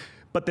money.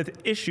 But the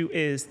issue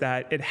is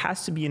that it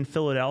has to be in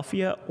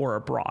Philadelphia or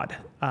abroad.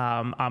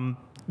 I'm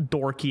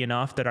dorky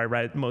enough that I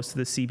read most of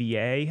the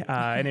CBA.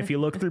 And if you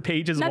look through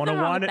pages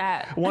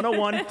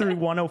 101 through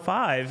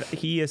 105,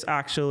 he is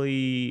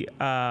actually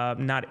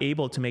not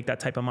able to make that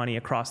type of money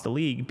across the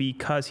league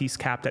because he's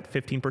capped at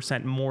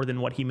 15% more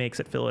than what he makes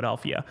at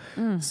Philadelphia.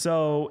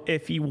 So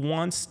if he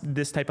wants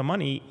this type of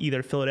money,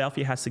 either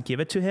Philadelphia has to give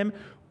it to him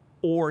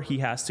or he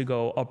has to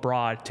go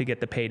abroad to get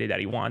the payday that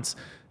he wants.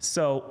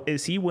 So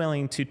is he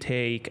willing to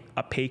take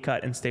a pay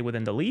cut and stay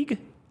within the league?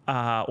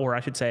 Or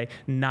I should say,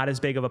 not as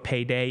big of a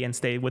payday and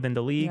stay within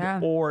the league? Yeah.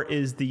 Or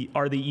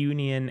are the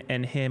union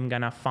and him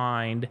going to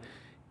find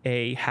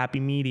a happy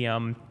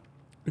medium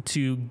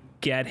to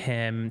get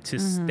him to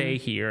stay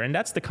here? And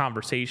that's the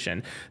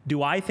conversation.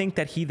 Do I think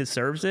that he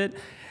deserves it?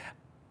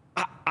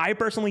 I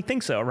personally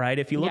think so, right?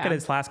 If you look at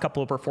his last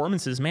couple of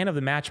performances, man of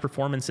the match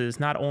performances,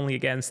 not only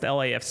against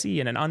LAFC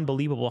and an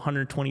unbelievable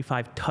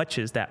 125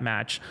 touches that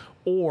match,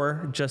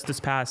 or just this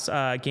past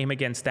game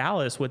against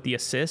Dallas with the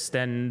assist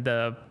and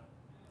the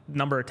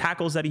number of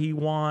tackles that he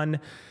won,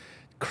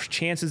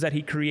 chances that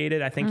he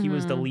created. I think he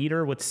was the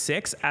leader with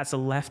 6 as a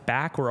left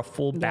back or a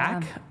full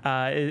back.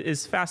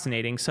 Is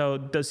fascinating. So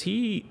does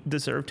he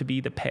deserve to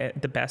be the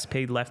best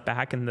paid left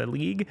back in the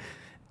league?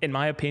 In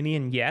my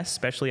opinion, yes,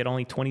 especially at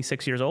only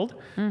 26 years old.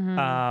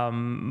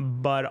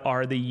 But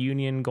are the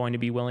union going to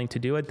be willing to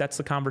do it? That's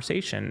the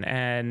conversation.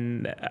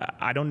 And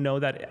I don't know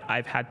that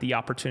I've had the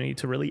opportunity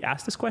to really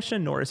ask this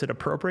question, nor is it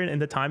appropriate in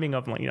the timing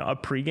of a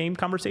pregame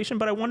conversation.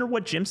 But I wonder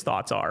what Jim's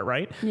thoughts are,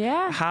 right?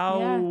 Yeah.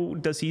 How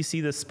does he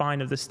see the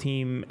spine of this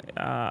team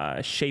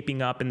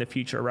shaping up in the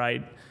future,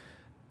 right?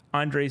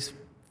 Andre's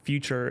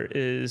future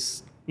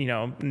is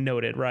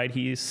noted, right?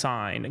 He's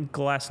signed.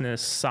 Glesnes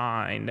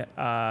signed.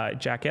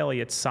 Jack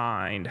Elliott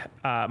signed.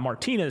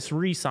 Martinez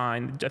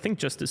re-signed, I think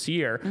just this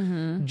year.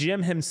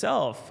 Jim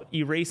himself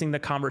erasing the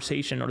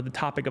conversation or the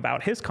topic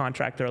about his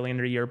contract early in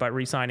the year by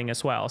re-signing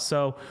as well.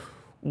 So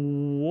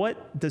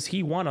what does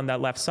he want on that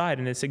left side?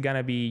 And is it going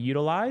to be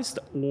utilized,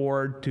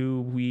 or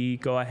do we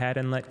go ahead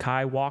and let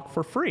Kai walk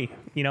for free?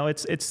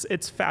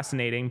 It's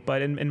fascinating,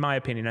 but in my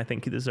opinion, I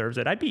think he deserves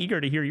it. I'd be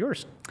eager to hear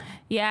yours.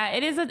 Yeah,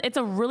 it's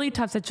a really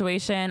tough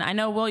situation. I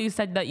know, Will, you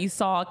said that you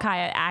saw Kai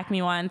at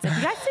Acme once. If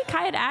you guys see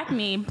Kai at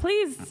Acme,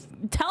 please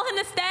tell him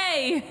to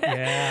stay.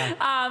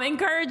 Yeah.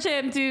 Encourage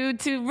him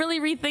to really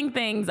rethink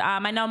things.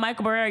 I know,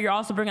 Michael Barrera, you're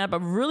also bringing up a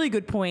really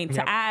good point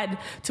to add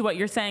to what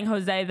you're saying,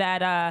 Jose,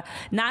 that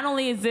not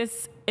only is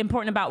this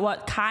important about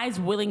what Kai's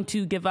willing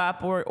to give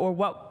up or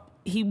what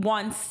he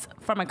wants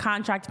from a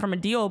contract, from a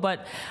deal,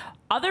 but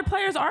other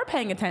players are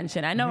paying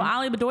attention. I know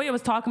Ali Bedoya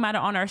was talking about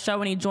it on our show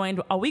when he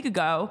joined a week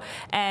ago,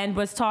 and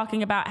was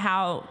talking about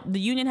how the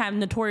union have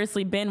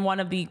notoriously been one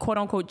of the quote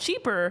unquote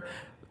cheaper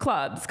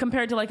clubs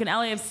compared to like an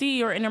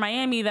LAFC or Inter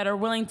Miami that are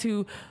willing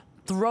to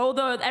throw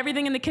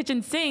everything in the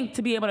kitchen sink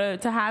to be able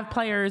to have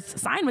players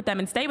sign with them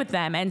and stay with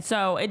them. And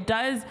so it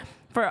does,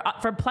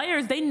 for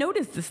players, they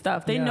notice this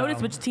stuff. They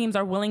notice which teams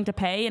are willing to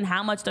pay and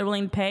how much they're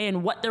willing to pay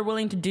and what they're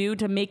willing to do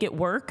to make it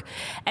work.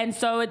 And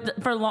so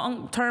for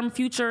long-term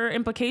future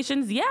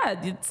implications,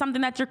 it's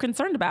something that you're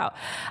concerned about.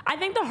 I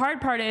think the hard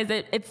part is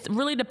it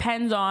really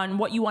depends on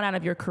what you want out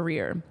of your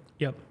career.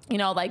 Yep.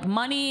 Like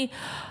money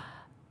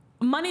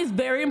is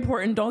very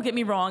important, don't get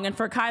me wrong. And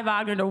for Kai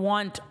Wagner to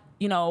want,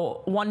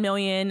 $1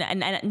 million,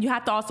 and you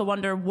have to also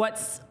wonder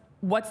what's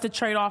the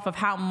trade-off of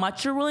how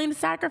much you're willing to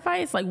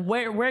sacrifice? Like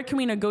where can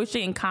we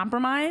negotiate and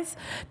compromise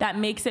that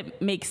makes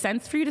it make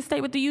sense for you to stay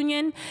with the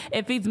union?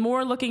 If he's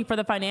more looking for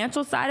the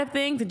financial side of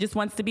things and just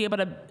wants to be able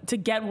to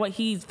get what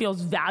he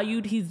feels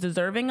valued, he's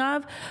deserving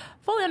of,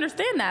 fully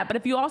understand that. But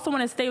if you also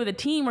want to stay with a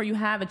team where you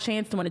have a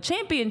chance to win a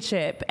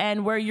championship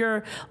and where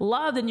you're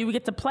loved and you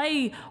get to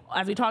play,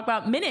 as we talk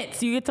about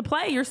minutes, you get to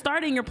play, you're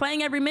starting, you're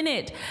playing every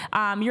minute,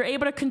 you're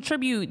able to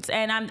contribute,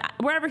 and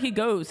wherever he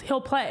goes,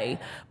 he'll play.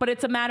 But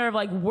it's a matter of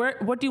like,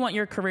 what do you want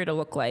your career to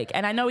look like?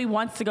 And I know he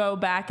wants to go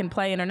back and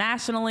play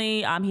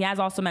internationally. He has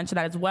also mentioned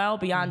that as well,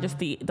 beyond just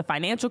the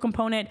financial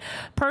component.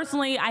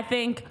 Personally, I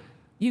think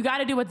you got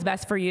to do what's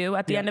best for you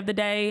at the end of the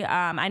day.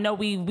 I know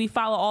we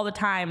follow all the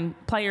time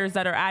players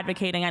that are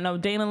advocating. I know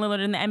Damian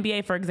Lillard in the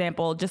NBA, for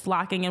example, just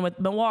locking in with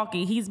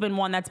Milwaukee. He's been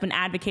one that's been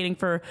advocating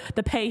for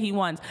the pay he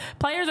wants.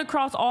 Players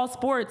across all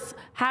sports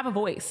have a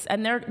voice,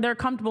 and they're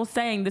comfortable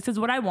saying, this is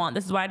what I want,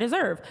 this is what I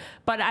deserve.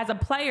 But as a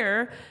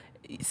player,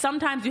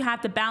 sometimes you have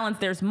to balance.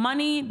 There's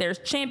money, there's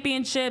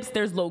championships,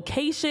 there's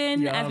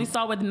location. As we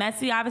saw with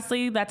Messi,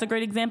 obviously, that's a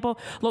great example.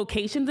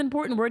 Location's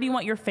important. Where do you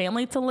want your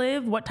family to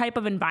live? What type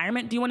of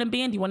environment do you want to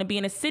be in? Do you want to be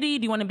in a city?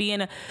 Do you want to be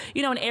in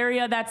an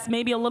area that's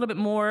maybe a little bit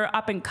more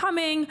up and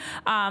coming?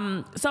 So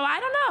I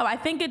don't know. I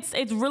think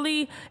it's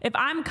really, if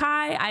I'm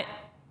Kai,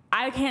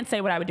 I can't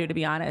say what I would do, to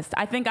be honest.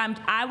 I think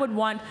I would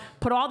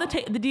put all the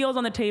deals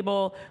on the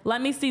table.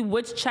 Let me see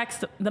which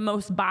checks the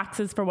most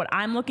boxes for what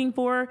I'm looking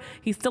for.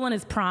 He's still in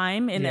his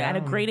prime at a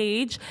great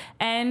age,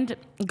 and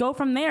go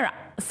from there.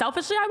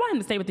 Selfishly, I want him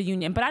to stay with the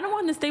union, but I don't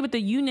want him to stay with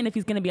the union if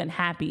he's going to be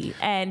unhappy.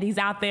 And he's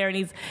out there and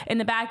he's in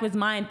the back of his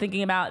mind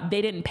thinking about,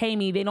 they didn't pay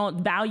me, they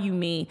don't value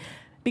me.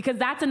 Because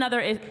that's another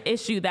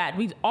issue that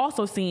we've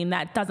also seen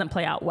that doesn't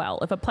play out well.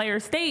 If a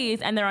player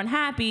stays and they're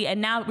unhappy, and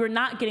now we're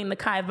not getting the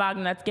Kai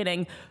Wagner that's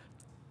getting,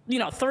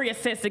 3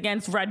 assists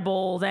against Red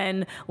Bulls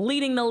and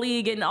leading the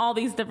league in all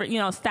these different,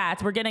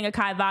 stats. We're getting a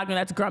Kai Wagner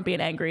that's grumpy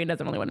and angry and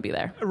doesn't really want to be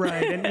there.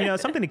 Right. And,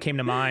 something that came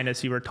to mind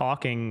as you were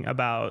talking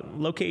about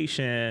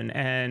location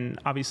and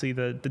obviously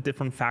the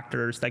different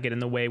factors that get in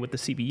the way with the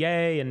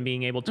CBA and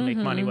being able to make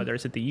money, whether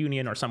it's at the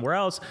Union or somewhere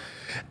else,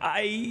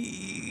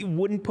 I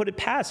wouldn't put it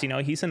past,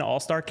 he's an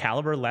all-star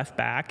caliber left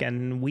back,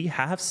 and we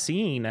have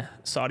seen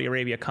Saudi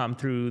Arabia come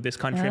through this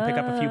country and pick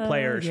up a few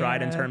players,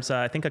 right? In terms of,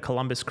 I think a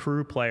Columbus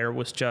Crew player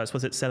was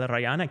it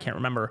Ryan? I can't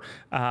remember.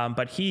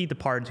 But he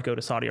departed to go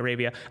to Saudi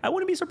Arabia. I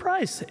wouldn't be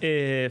surprised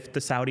if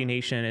the Saudi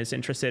nation is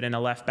interested in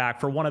a left back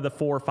for one of the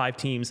 4 or 5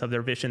 teams of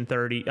their Vision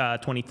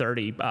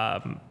 2030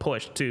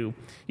 push to,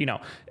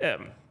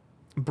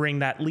 bring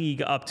that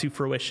league up to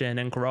fruition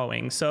and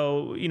growing.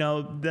 So,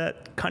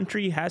 that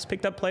country has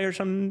picked up players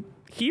from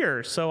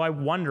here. So I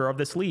wonder of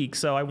this league.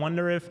 So I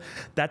wonder if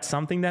that's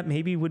something that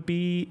maybe would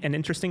be an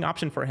interesting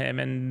option for him.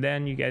 And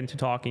then you get into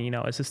talking,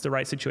 is this the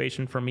right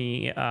situation for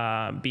me,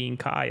 being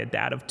Kai, a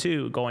dad of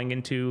 2, going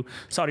into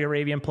Saudi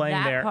Arabia and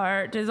playing there. That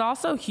part is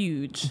also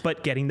huge.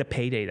 But getting the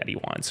payday that he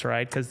wants,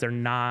 right? Because they're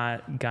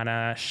not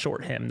gonna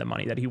short him the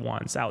money that he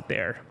wants out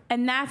there.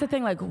 And that's the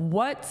thing,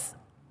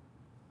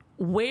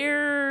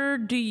 where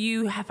do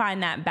you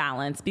find that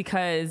balance?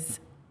 Because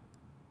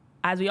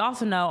as we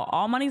also know,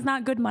 all money's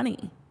not good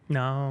money.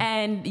 No.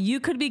 And you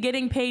could be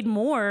getting paid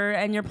more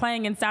and you're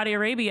playing in Saudi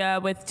Arabia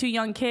with 2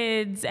 young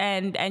kids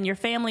and your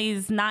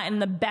family's not in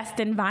the best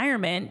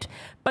environment,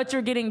 but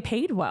you're getting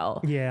paid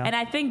well. Yeah. And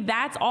I think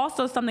that's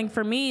also something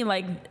for me,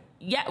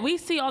 we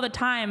see all the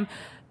time,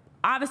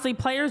 obviously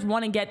players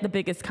want to get the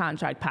biggest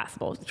contract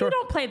possible. Sure. You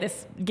don't play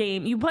this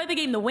game. You play the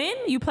game to win.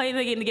 You play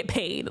the game to get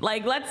paid.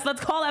 Let's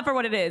call that for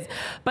what it is.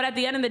 But at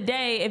the end of the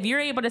day, if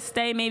you're able to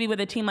stay maybe with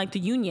a team like the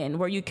Union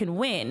where you can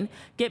win,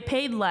 get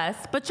paid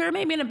less, but you're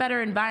maybe in a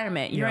better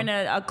environment. You're in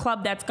a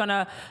club that's going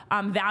to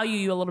value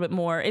you a little bit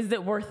more. Is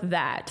it worth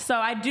that? So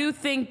I do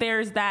think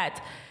there's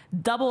that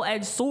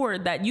double-edged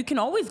sword that you can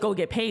always go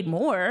get paid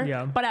more,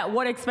 but at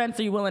what expense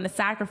are you willing to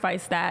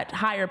sacrifice that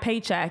higher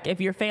paycheck if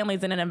your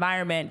family's in an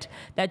environment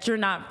that you're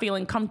not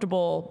feeling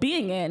comfortable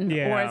being in?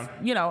 Or,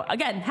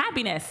 again,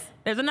 happiness.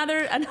 There's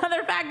another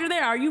factor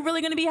there. Are you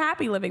really going to be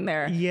happy living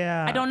there?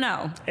 Yeah. I don't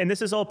know. And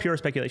this is all pure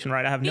speculation,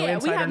 right? I have no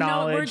insider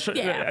knowledge.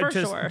 For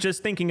sure.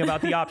 Just thinking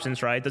about the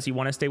options, right? Does he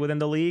want to stay within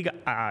the league?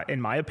 In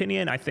my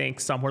opinion, I think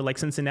somewhere like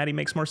Cincinnati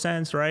makes more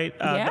sense, right?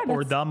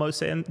 Or the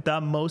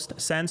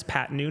most sense.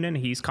 Pat Noonan,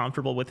 he's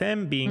comfortable with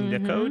him being the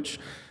coach.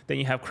 Then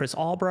you have Chris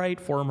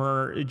Albright,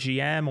 former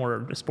GM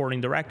or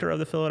sporting director of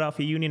the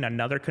Philadelphia Union,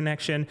 another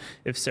connection.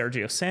 If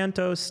Sergio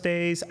Santos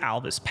stays,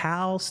 Alvis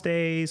Powell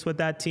stays with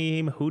that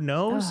team, who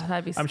knows?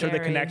 That'd be scary. I'm sure the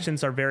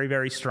connections are very,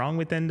 very strong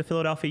within the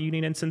Philadelphia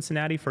Union and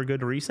Cincinnati for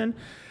good reason.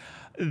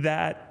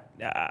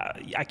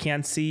 I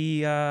can't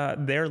see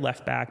their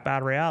left back,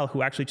 Bad Real,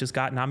 who actually just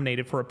got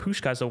nominated for a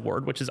Puskás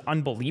Award, which is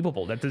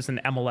unbelievable that there's an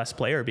MLS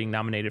player being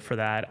nominated for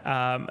that.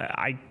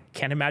 I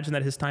can't imagine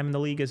that his time in the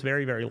league is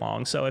very, very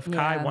long. So if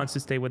Kai wants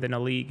to stay within a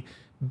league,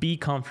 be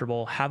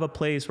comfortable, have a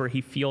place where he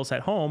feels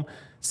at home,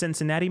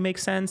 Cincinnati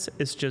makes sense.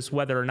 It's just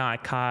whether or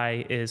not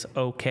Kai is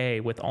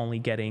okay with only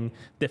getting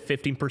the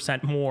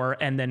 15% more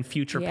and then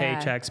future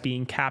paychecks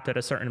being capped at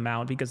a certain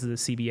amount because of the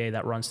CBA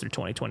that runs through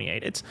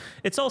 2028.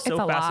 It's also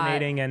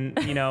fascinating.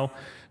 And,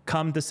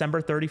 come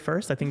December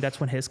 31st, I think that's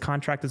when his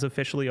contract is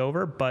officially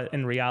over. But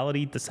in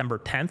reality, December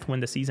 10th, when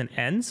the season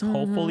ends,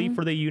 hopefully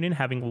for the Union,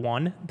 having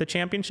won the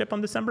championship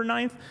on December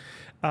 9th,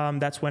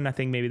 that's when I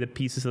think maybe the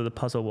pieces of the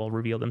puzzle will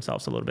reveal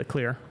themselves a little bit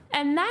clearer.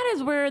 And that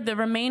is where the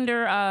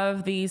remainder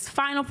of these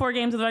final 4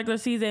 games of the regular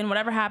season,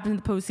 whatever happens in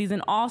the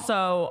postseason,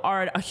 also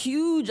are a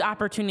huge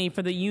opportunity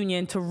for the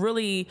Union to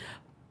really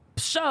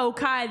show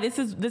Kai, this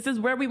is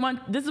where we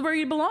want, this is where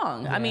you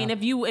belong. I mean,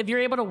 if you're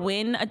able to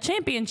win a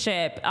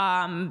championship,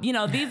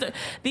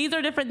 these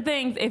are different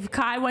things. If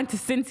Kai went to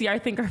Cincy, I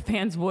think our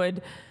fans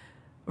would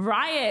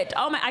riot.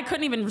 Oh my, I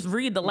couldn't even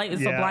read, the light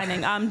is so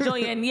blinding.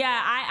 Jillian,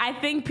 I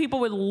think people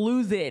would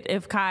lose it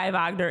if Kai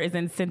Wagner is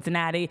in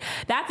Cincinnati.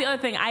 That's the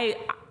other thing.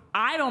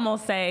 I'd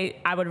almost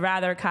say I would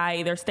rather Kai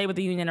either stay with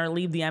the Union or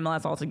leave the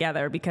MLS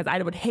altogether, because I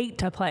would hate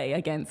to play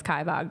against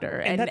Kai Wagner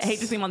and hate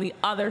to see him on the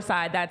other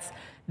side. That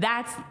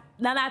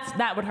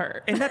would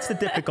hurt. And that's the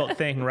difficult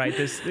thing, right?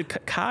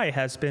 Kai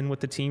has been with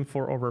the team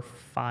for over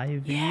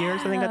 5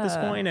 years, I think, at this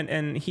point,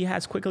 and he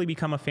has quickly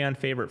become a fan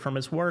favorite from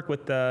his work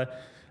with the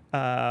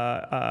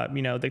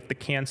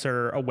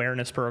cancer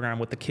awareness program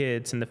with the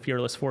kids and the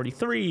Fearless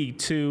 43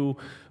 to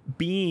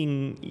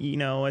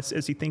being,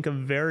 as you think of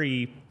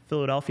very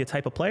Philadelphia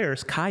type of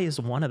players, Kai is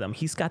one of them.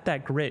 He's got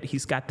that grit.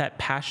 He's got that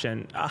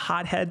passion. A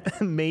hothead,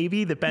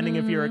 maybe, depending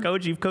if you're a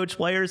coach. You've coached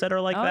players that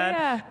are like that.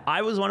 Yeah.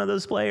 I was one of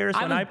those players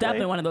when I played.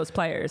 Definitely one of those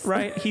players.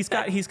 Right. He's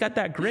got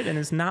that grit and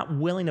is not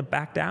willing to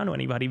back down to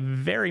anybody.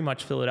 Very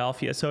much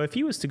Philadelphia. So if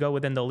he was to go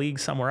within the league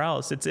somewhere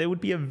else, it would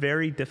be a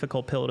very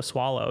difficult pill to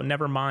swallow.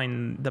 Never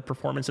mind the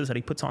performances that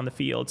he puts on the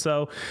field.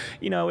 So,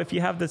 if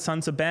you have the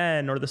Sons of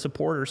Ben or the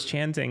supporters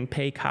chanting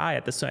 "Pay Kai"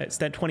 at the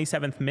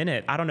 27th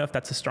minute, I don't know if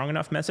that's a strong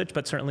enough message,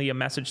 but certainly a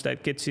message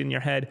that gets you in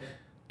your head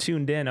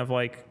tuned in of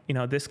like,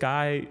 this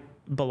guy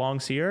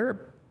belongs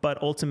here.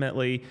 But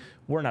ultimately,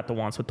 we're not the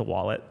ones with the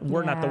wallet.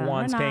 We're not the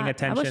ones paying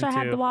attention I wish I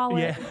had the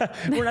wallet. Yeah,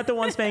 we're not the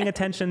ones paying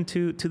attention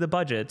to the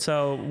budget.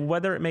 So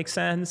whether it makes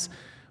sense,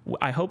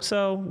 I hope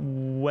so.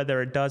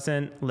 Whether it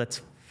doesn't,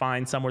 let's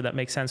find somewhere that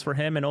makes sense for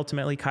him. And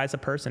ultimately, Kai's a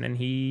person, and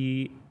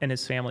he and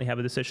his family have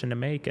a decision to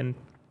make, and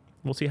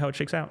we'll see how it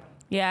shakes out.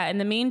 Yeah, in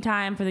the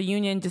meantime, for the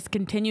Union, just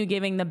continue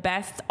giving the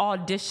best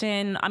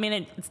audition. I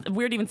mean, it's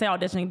weird to even say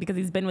auditioning because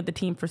he's been with the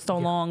team for so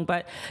long,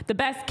 but the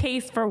best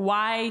case for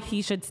why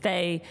he should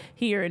stay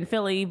here in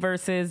Philly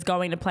versus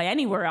going to play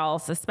anywhere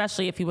else,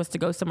 especially if he was to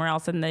go somewhere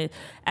else in the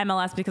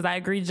MLS, because I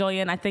agree,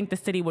 Jillian, I think the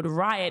city would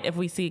riot if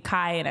we see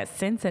Kai in a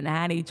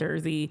Cincinnati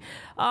jersey.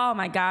 Oh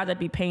my God, that'd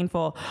be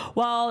painful.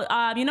 Well,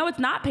 it's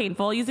not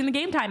painful using the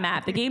Game Time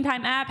app. The Game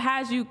Time app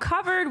has you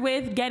covered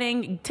with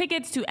getting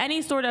tickets to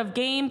any sort of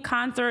game,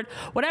 concert,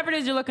 whatever it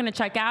is you're looking to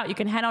check out. You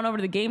can head on over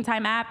to the Game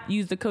Time app,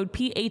 use the code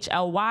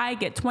PHLY,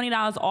 get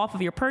 $20 off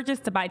of your purchase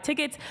to buy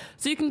tickets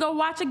so you can go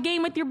watch a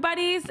game with your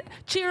buddies,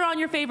 cheer on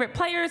your favorite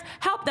players,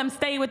 help them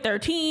stay with their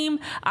team,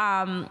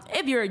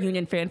 if you're a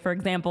Union fan, for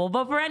example.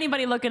 But for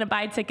anybody looking to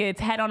buy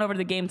tickets, head on over to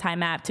the Game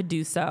Time app to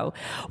do so.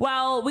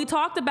 Well, we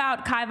talked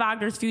about Kai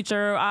Wagner's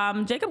future.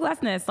 Jacob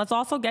Glesnes, let's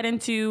also get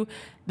into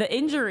the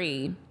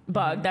injury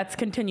bug that's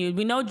continued.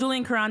 We know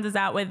Julian Carranza's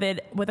out with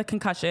a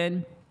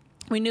concussion.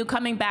 We knew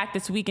coming back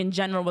this week in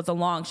general was a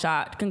long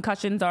shot.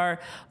 Concussions are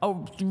a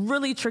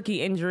really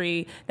tricky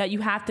injury that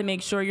you have to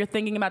make sure you're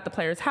thinking about the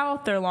player's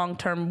health, their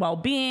long-term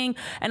well-being,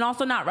 and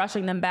also not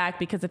rushing them back,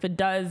 because if it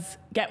does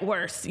get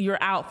worse,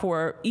 you're out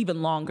for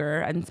even longer.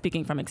 And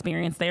speaking from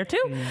experience there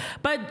too.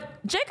 But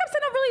Jacob's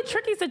in a really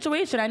tricky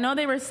situation. I know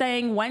they were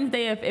saying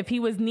Wednesday if he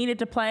was needed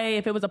to play,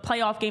 if it was a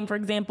playoff game, for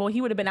example, he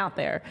would have been out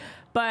there.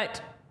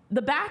 But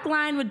the back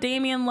line with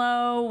Damian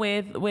Lowe,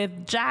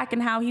 with Jack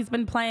and how he's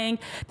been playing,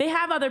 they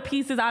have other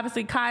pieces.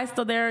 Obviously, Kai's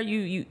still there.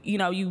 You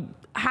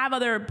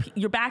have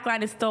your back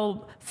line is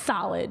still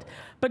solid.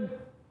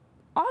 But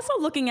also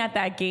looking at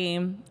that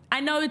game, I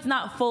know it's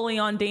not fully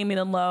on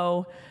Damian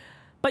Lowe,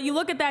 but you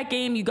look at that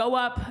game, you go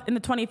up in the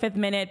 25th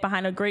minute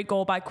behind a great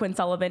goal by Quinn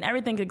Sullivan.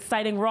 Everything's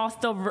exciting. We're all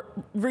still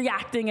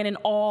reacting and in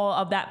awe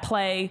of that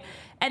play.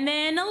 And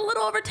then a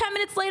little over 10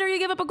 minutes later, you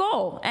give up a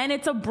goal. And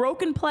it's a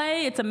broken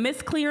play. It's a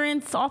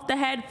misclearance off the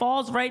head,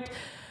 falls right.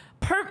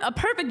 A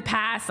perfect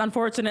pass,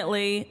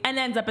 unfortunately, and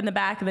ends up in the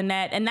back of the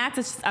net. And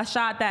that's a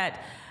shot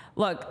that,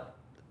 look,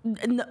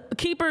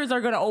 keepers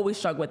are going to always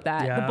struggle with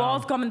that. Yeah. The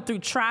ball's coming through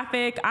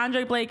traffic.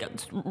 Andre Blake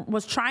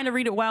was trying to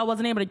read it well,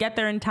 wasn't able to get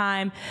there in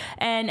time.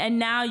 And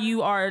now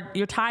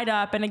you're tied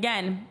up. And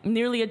again,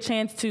 nearly a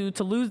chance to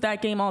lose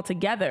that game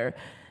altogether.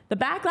 The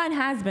back line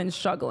has been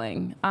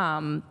struggling.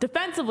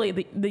 Defensively,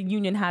 the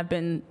Union have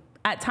been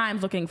at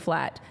times looking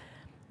flat.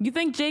 You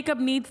think Jacob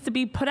needs to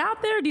be put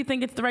out there? Do you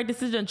think it's the right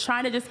decision to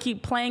try to just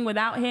keep playing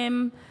without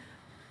him?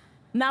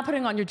 Not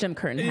putting on your Jim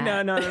Curtin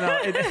hat. No.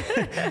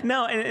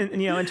 No,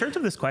 and in terms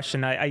of this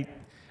question,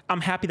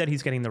 I'm happy that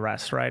he's getting the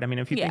rest, right? I mean,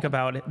 if you think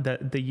about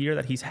the year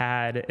that he's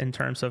had in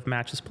terms of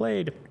matches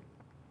played,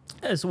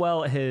 as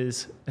well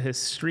his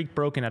streak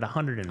broken at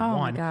 101. Oh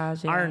my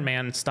gosh, yeah. Iron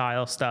Man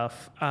style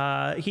stuff.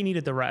 He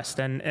needed the rest,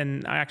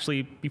 and I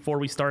actually, before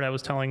we started, I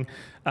was telling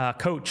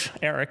Coach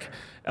Eric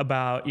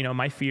about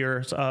my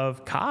fears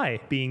of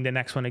Kai being the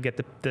next one to get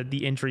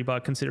the injury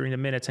bug, considering the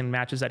minutes and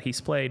matches that he's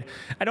played.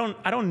 I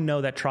don't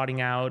know that trotting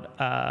out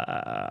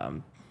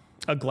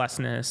a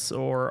Glesnes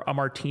or a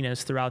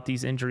Martinez throughout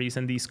these injuries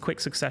and these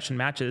quick succession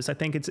matches. I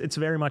think it's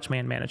very much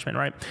man management,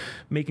 right?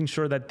 Making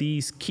sure that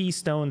these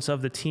keystones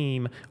of the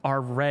team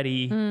are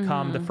ready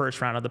come the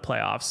first round of the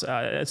playoffs,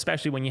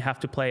 especially when you have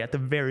to play at the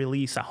very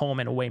least a home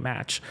and away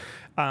match.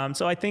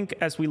 So I think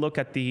as we look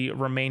at the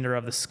remainder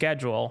of the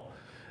schedule,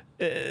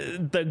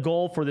 the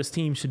goal for this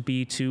team should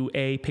be to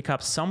pick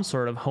up some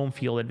sort of home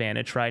field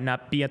advantage, right?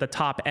 Not be at the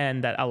top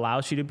end that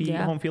allows you to be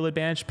home field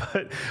advantage,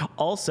 but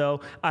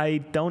also I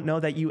don't know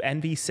that you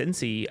envy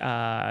Cincy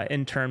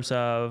in terms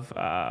of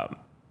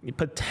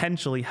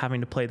potentially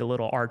having to play the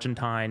little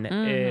Argentine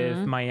if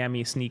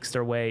Miami sneaks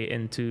their way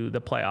into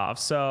the playoffs.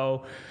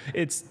 So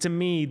it's, to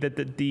me,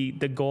 that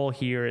the goal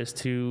here is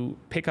to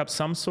pick up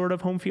some sort of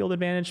home field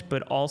advantage,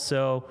 but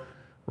also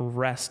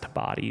rest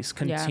bodies,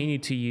 continue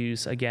to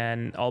use,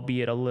 again,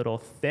 albeit a little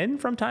thin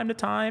from time to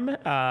time,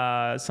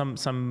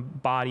 some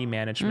body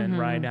management,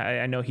 right?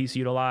 I know he's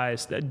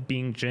utilized,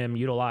 being Jim,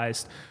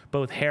 utilized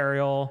both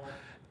Harriel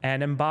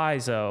and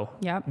Mbaizo.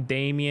 Yep.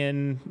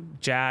 Damian,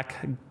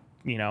 Jack,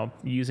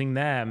 using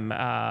them.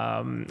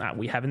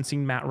 We haven't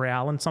seen Matt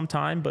Real in some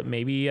time, but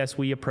maybe as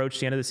we approach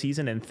the end of the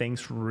season and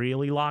things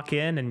really lock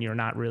in and you're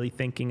not really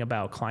thinking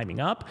about climbing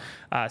up,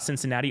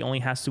 Cincinnati only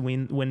has to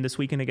win this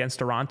weekend against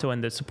Toronto,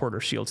 and the supporter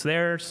shield's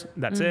theirs.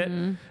 That's it.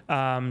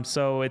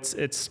 So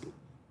it's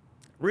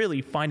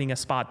really finding a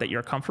spot that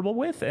you're comfortable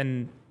with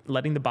and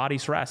letting the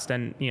bodies rest.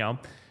 And,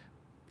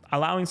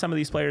 allowing some of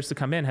these players to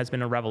come in has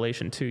been a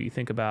revelation too. You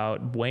think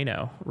about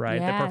Bueno, right?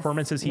 Yes, the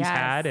performances he's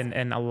had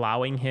and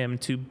allowing him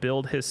to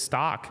build his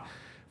stock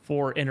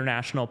for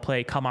international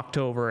play come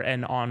October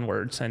and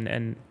onwards.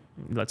 And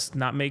let's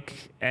not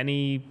make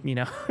any,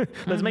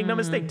 let's make no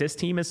mistake. This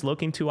team is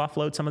looking to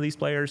offload some of these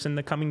players in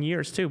the coming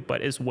years too.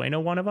 But is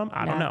Bueno one of them?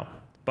 I don't know.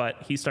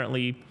 But he's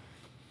certainly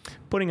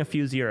putting a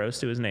few zeros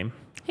to his name.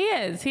 He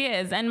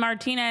is. And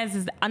Martinez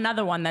is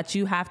another one that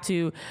you have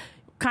to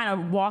kind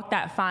of walk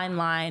that fine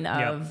line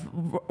of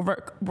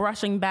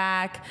rushing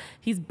back.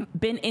 He's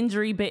been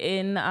injury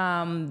bitten,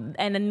 and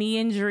a knee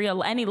injury,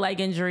 any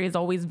leg injury is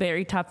always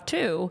very tough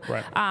too,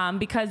 right.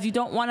 Because you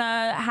don't want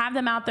to have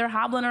them out there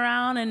hobbling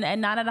around and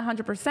not at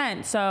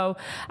 100%. So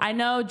I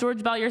know,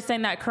 George Bell, you're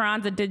saying that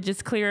Carranza did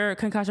just clear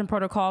concussion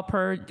protocol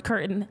per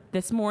Curtin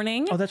this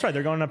morning. Oh, that's right.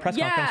 They're going to a press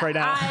conference right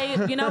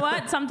now. You know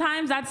what?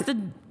 Sometimes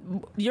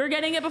you're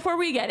getting it before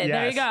we get it. Yes.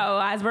 There you go.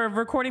 As we're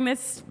recording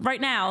this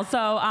right now. So,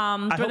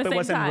 I hope it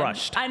wasn't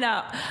rushed. I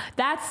know.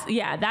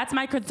 That's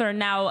my concern.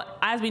 Now,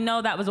 as we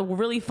know, that was a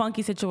really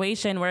funky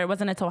situation where it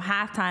wasn't until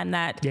halftime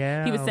that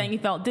he was saying he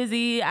felt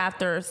dizzy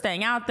after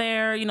staying out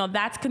there.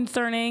 That's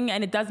concerning,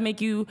 and it does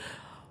make you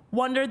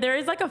wonder. There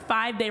is like a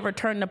 5-day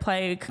return to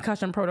play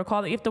concussion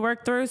protocol that you have to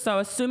work through. So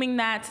assuming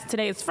that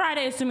today is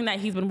Friday, assuming that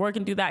he's been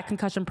working through that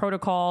concussion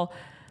protocol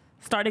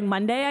starting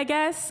Monday, I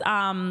guess,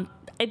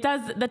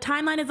 the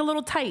timeline is a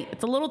little tight.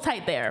 It's a little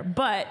tight there,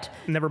 but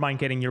never mind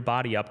getting your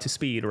body up to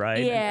speed,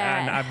 right? Yeah.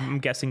 And I'm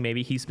guessing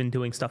maybe he's been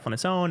doing stuff on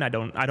his own.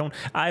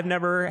 I've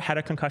never had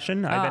a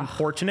concussion. I've been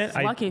fortunate.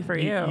 Lucky for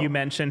you. You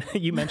mentioned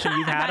you've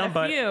had them,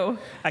 but few.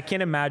 I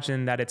can't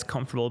imagine that it's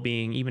comfortable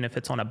being, even if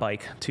it's on a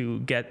bike, to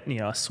get,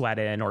 a sweat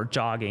in or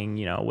jogging,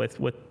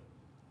 with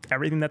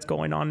everything that's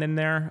going on in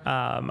there.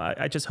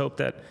 I just hope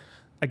that,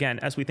 again,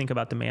 as we think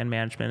about the man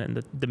management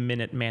and the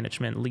minute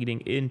management leading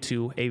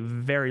into a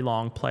very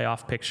long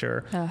playoff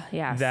picture,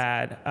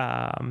 that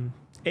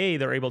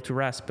they're able to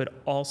rest, but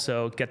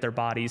also get their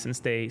bodies and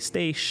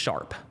stay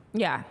sharp.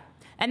 Yeah.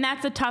 And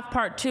that's the tough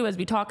part, too, as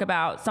we talk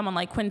about someone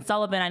like Quinn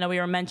Sullivan. I know we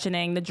were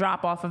mentioning the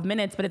drop-off of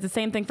minutes, but it's the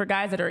same thing for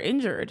guys that are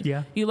injured.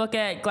 Yeah. You look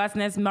at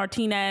Glesnes,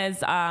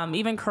 Martinez,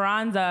 even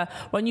Carranza.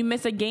 When you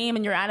miss a game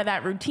and you're out of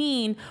that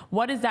routine,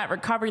 what does that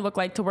recovery look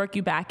like to work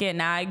you back in?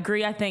 Now, I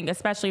agree, I think,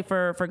 especially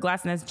for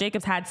Glesnes.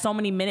 Jacobs had so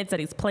many minutes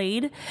that he's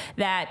played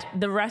that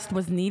the rest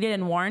was needed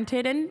and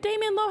warranted, and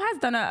Damian Lowe has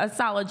done a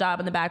solid job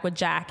in the back with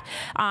Jack.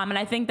 And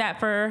I think that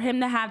for him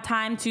to have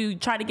time to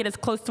try to get as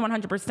close to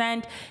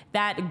 100%,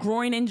 that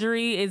groin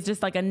injury is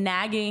just like a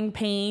nagging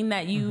pain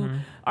that you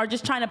are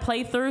just trying to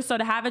play through. So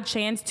to have a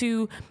chance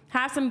to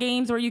have some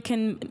games where you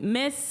can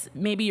miss,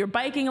 maybe you're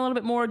biking a little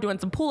bit more, doing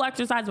some pool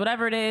exercise,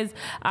 whatever it is,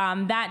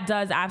 that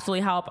does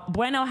absolutely help.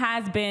 Bueno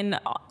has been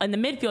in the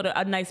midfield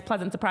a nice,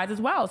 pleasant surprise as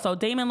well. So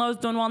Damian Lowe's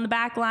doing well in the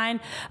back line.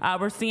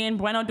 We're seeing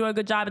Bueno do a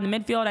good job in the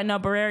midfield. I know,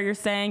 Barrera, you're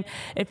saying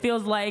it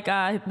feels like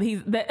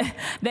he's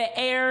the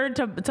heir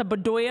to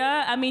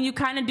Bedoya. I mean, you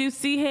kind of do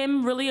see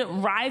him really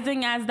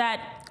rising as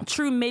that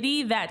true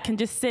midi that can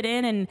just sit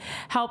in and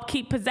help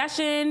keep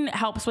possession,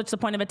 help switch the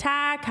point of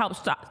attack, help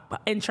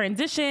stop in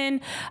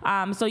transition.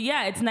 So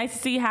yeah, it's nice to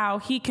see how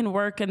he can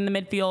work in the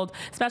midfield,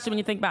 especially when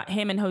you think about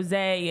him and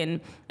Jose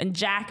and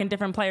Jack and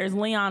different players,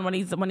 Leon when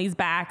he's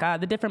back,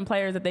 the different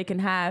players that they can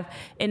have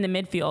in the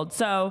midfield.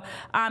 So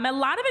a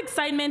lot of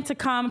excitement to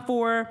come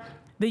for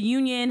the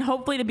Union,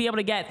 hopefully to be able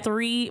to get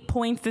 3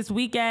 points this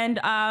weekend.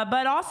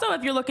 But also,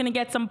 if you're looking to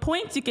get some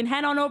points, you can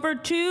head on over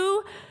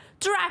to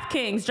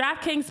DraftKings.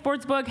 DraftKings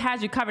Sportsbook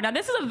has you covered. Now,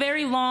 this is a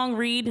very long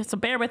read, so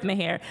bear with me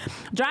here.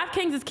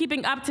 DraftKings is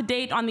keeping up to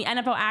date on the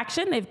NFL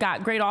action. They've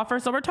got great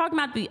offers. So we're talking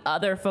about the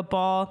other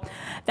football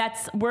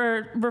that's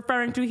we're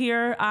referring to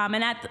here.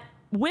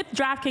 With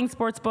DraftKings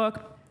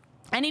Sportsbook,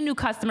 any new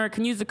customer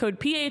can use the code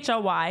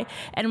PHLY,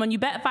 and when you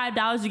bet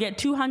 $5, you get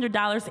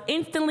 $200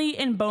 instantly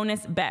in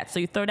bonus bets. So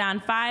you throw down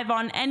 $5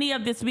 on any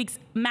of this week's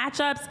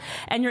matchups,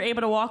 and you're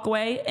able to walk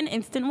away an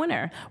instant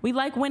winner. We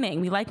like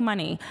winning. We like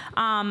money.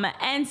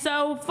 And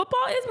so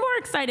football is more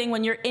exciting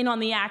when you're in on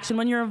the action,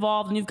 when you're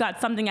involved, and you've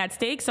got something at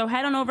stake. So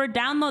head on over,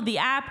 download the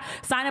app,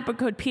 sign up with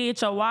code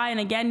PHLY,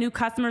 and again, new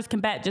customers can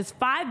bet just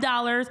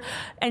 $5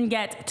 and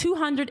get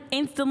 $200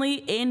 instantly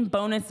in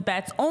bonus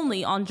bets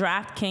only on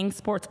DraftKings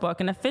Sportsbook,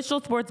 an official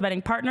sports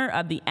betting partner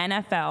of the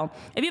NFL.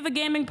 If you have a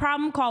gambling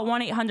problem, call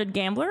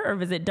 1-800-GAMBLER or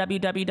visit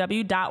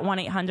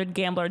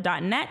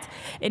www.1800gambler.net.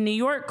 In New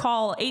York,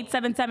 call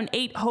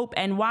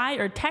 877-8-HOPE-NY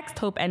or text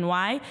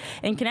HOPE-NY.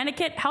 In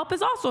Connecticut, help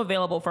is also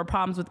available for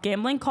problems with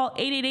gambling. Call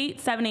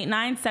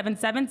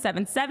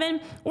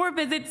 888-789-7777 or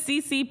visit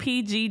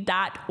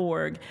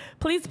ccpg.org.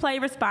 Please play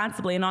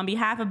responsibly. And on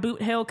behalf of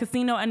Boot Hill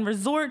Casino and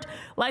Resort,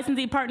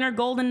 licensee partner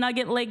Golden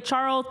Nugget Lake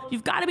Charles,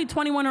 you've got to be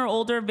 21 or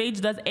older.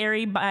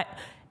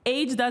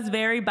 Age does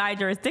vary by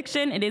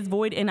jurisdiction. It is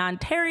void in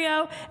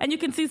Ontario. And you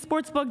can see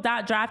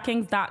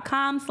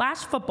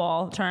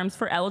sportsbook.draftkings.com/football terms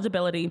for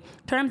eligibility.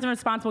 Terms and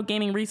responsible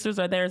gaming resources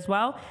are there as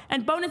well.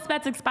 And bonus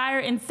bets expire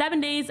in 7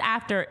 days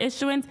after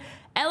issuance.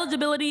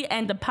 Eligibility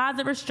and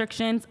deposit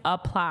restrictions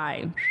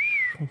apply.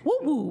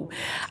 Woo-woo.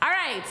 All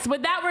right. So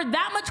with that, we're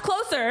that much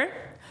closer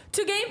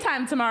to game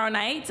time tomorrow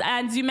night.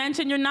 As you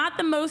mentioned, you're not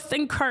the most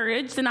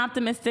encouraged and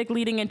optimistic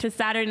leading into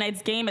Saturday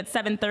night's game at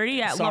 7:30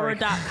 at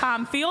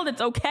lower.com field. It's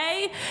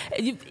okay.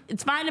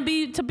 It's fine to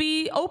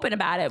be open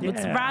about it. Yeah.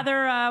 It's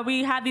rather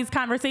we have these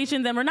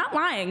conversations and we're not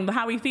lying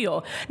how we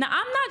feel. Now,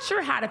 I'm not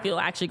sure how to feel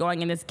actually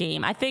going in this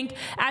game. I think,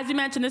 as you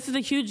mentioned, this is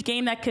a huge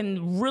game that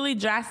can really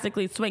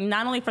drastically swing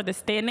not only for the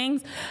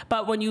standings,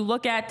 but when you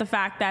look at the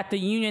fact that the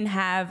Union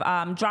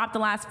have dropped the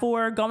last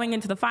four, going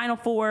into the final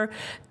four,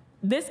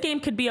 this game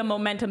could be a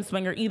momentum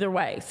swinger either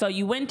way. So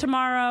you win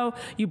tomorrow,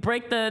 you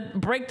break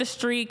the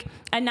streak,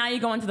 and now you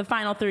go into the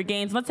final three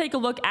games. Let's take a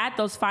look at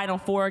those final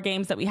four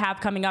games that we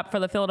have coming up for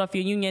the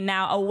Philadelphia Union.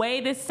 Now,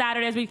 away this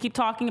Saturday, as we keep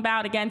talking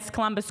about, against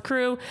Columbus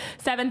Crew,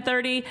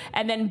 7:30,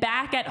 and then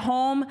back at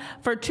home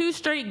for 2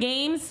 straight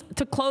games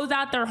to close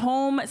out their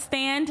home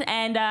stand,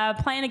 and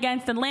playing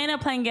against Atlanta,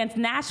 playing against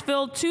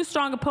Nashville, 2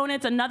 strong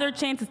opponents, another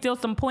chance to steal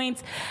some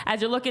points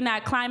as you're looking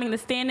at climbing the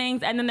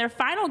standings. And then their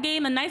final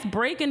game, a nice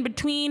break in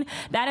between.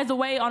 That is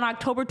away on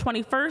October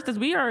 21st, as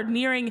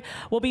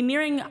we'll be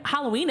nearing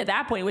Halloween at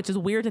that point, which is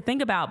weird to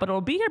think about, but it'll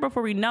be here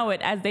before we know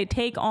it as they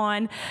take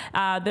on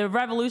the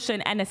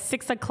Revolution and a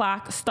 6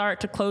 o'clock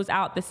start to close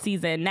out the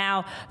season.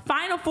 Now,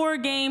 final 4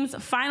 games,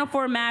 final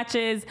 4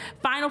 matches,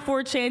 final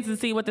 4 chances to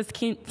see what this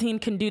team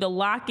can do to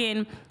lock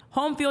in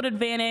home field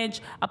advantage,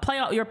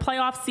 your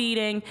playoff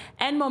seeding,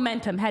 and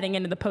momentum heading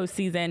into the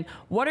postseason.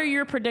 What are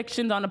your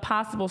predictions on a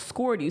possible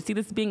score? Do you see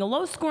this being a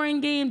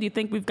low-scoring game? Do you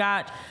think we've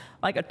got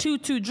like a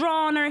 2-2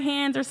 draw on our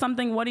hands or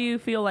something? What do you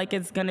feel like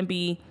is going to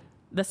be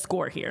the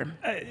score here?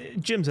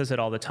 Jim says it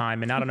all the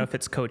time, and I don't know if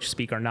it's coach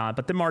speak or not,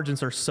 but the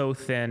margins are so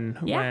thin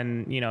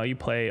when you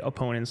play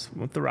opponents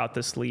throughout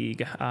this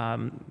league.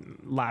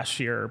 Last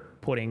year,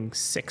 putting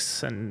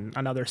 6 and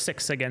another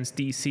 6 against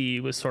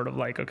DC was sort of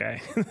like,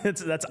 okay,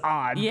 that's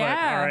odd.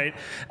 Yeah.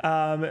 But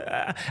all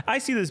right. I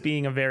see this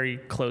being a very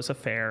close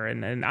affair,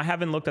 and I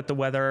haven't looked at the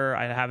weather.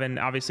 I haven't,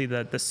 obviously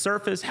the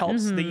surface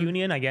helps the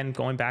Union, again,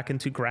 going back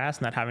into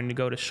grass, not having to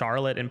go to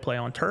Charlotte and play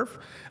on turf.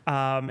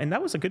 And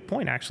that was a good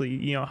point,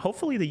 actually.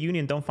 Hopefully the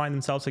Union don't find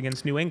themselves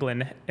against New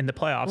England in the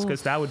playoffs,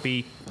 because that would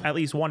be at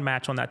least one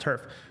match on that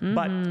turf.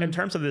 But in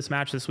terms of this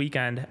match this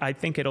weekend, I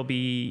think it'll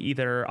be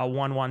either a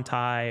 1-1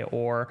 tie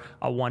or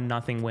a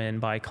 1-0 win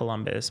by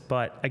Columbus.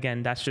 But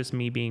again, that's just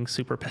me being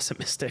super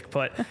pessimistic.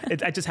 But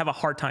I just have a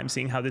hard time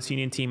seeing how this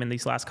Union team in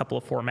these last couple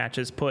of 4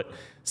 matches put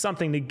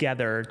something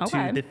together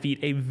to defeat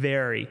a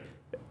very,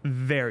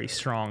 very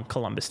strong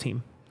Columbus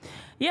team.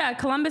 Yeah,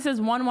 Columbus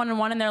is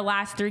 1-1-1 in their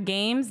last 3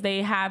 games.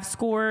 They have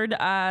scored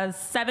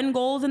 7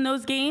 goals in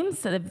those games.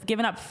 So they've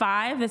given up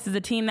 5. This is a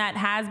team that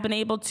has been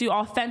able to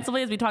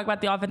offensively, as we talk about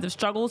the offensive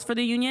struggles for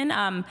the Union,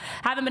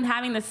 haven't been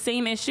having the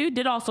same issue.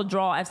 Did also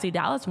draw FC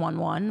Dallas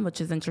 1-1, which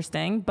is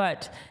interesting,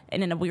 but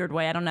in a weird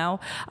way, I don't know.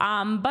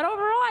 But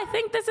overall, I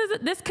think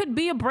this could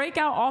be a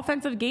breakout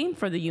offensive game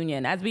for the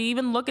Union. As we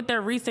even look at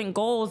their recent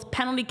goals,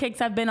 penalty kicks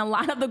have been a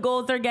lot of the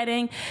goals they're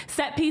getting.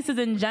 Set pieces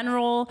in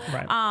general,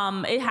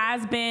 right. It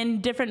has been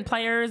different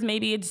players.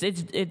 Maybe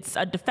it's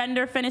a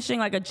defender finishing,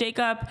 like a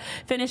Jacob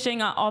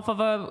finishing off of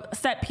a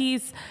set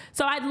piece.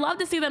 So I'd love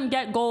to see them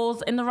get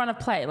goals in the run of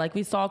play, like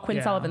we saw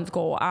Quinn Sullivan's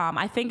goal.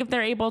 I think if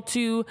they're able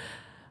to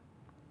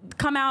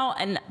come out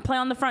and play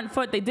on the front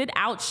foot, they did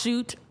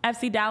outshoot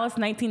FC Dallas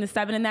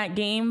 19-7 in that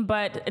game,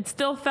 but it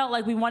still felt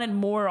like we wanted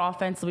more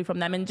offensively from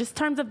them. And just in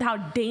terms of how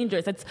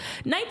dangerous, it's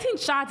 19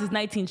 shots is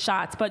 19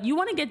 shots, but you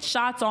want to get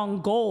shots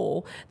on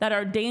goal that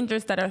are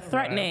dangerous, that are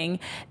threatening. Right.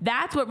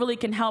 That's what really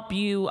can help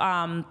you,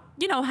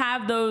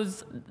 have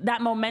that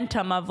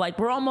momentum of like,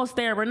 we're almost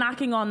there, we're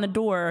knocking on the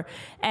door.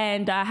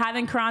 And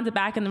having Carranza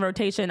back in the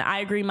rotation, I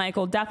agree,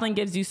 Michael, definitely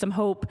gives you some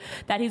hope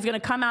that he's going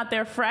to come out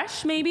there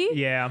fresh, maybe.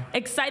 Yeah.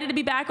 Excited to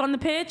be back on the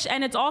pitch.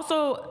 And it's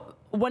also,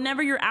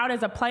 whenever you're out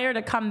as a player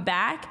to come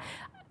back,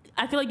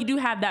 I feel like you do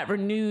have that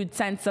renewed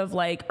sense of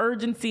like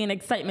urgency and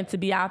excitement to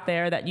be out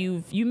there, that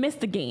you missed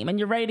the game and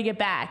you're ready to get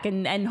back,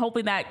 and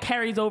hopefully that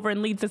carries over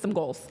and leads to some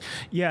goals.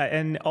 Yeah,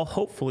 and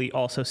hopefully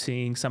also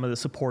seeing some of the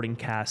supporting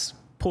cast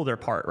pull their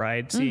part,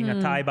 right? Seeing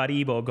a Tai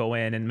Baribo go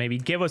in and maybe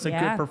give us a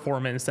good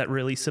performance that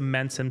really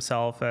cements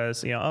himself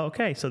as,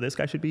 okay, so this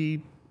guy should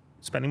be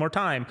spending more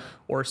time,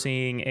 or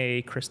seeing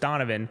a Chris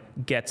Donovan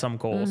get some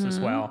goals as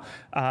well.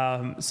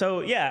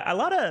 So yeah, a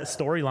lot of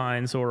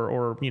storylines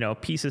or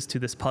pieces to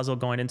this puzzle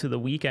going into the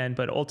weekend,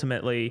 but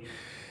ultimately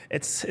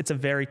it's a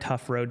very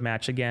tough road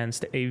match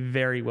against a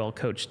very well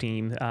coached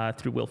team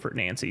through Wilfred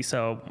Nancy.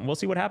 So we'll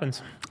see what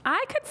happens.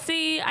 I could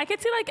see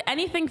like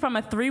anything from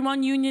a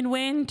 3-1 Union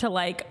win to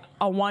like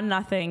a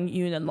 1-0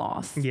 Union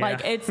loss. Yeah.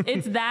 Like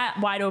it's that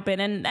wide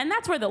open, and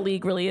that's where the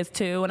league really is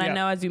too. And I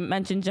know, as you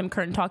mentioned, Jim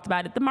Curtin talked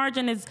about it, the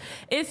margin is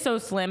so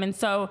slim, and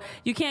so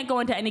you can't go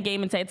into any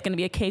game and say it's going to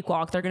be a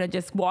cakewalk. They're going to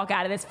just walk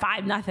out of this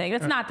 5-0.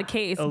 That's not the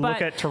case. But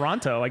look at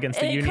Toronto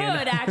against the Union. It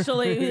could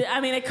actually. I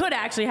mean, it could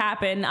actually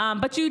happen.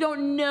 But you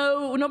don't know.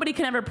 Nobody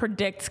can ever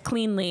predict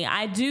cleanly.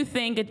 I do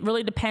think it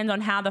really depends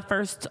on how the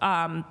first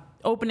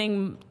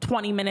opening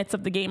 20 minutes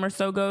of the game or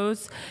so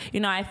goes.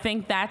 I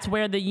think that's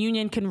where the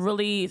Union can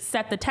really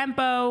set the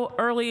tempo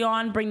early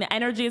on, bring the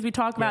energy, as we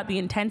talk about, the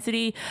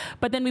intensity.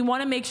 But then we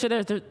want to make sure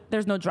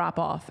there's no drop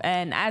off.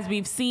 And as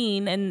we've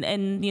seen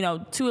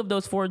in 2 of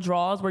those 4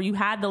 draws where you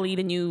had the lead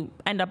and you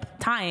end up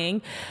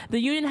tying, the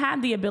Union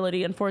had the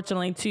ability,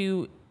 unfortunately,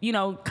 to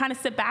kind of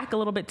sit back a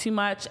little bit too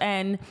much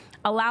and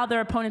allow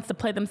their opponents to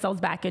play themselves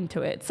back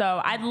into it.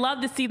 So I'd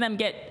love to see them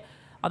get,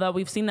 although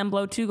we've seen them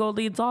blow 2-goal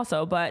leads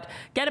also, but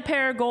get a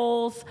pair of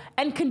goals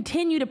and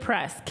continue to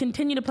press,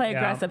 continue to play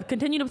aggressive,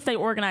 continue to stay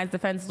organized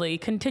defensively,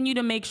 continue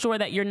to make sure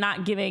that you're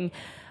not giving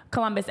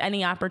Columbus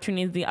any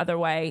opportunities the other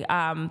way.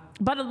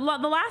 But the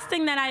last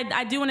thing that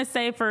I do want to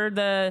say for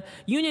the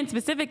Union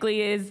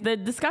specifically is the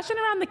discussion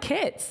around the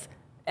kits.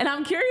 And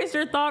I'm curious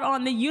your thought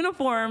on the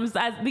uniforms,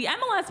 as the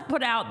MLS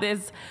put out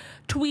this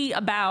tweet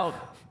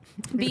about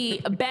the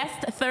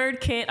best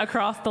third kit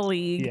across the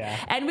league. Yeah.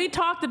 And we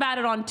talked about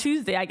it on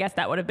Tuesday. I guess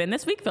that would have been.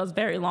 This week feels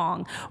very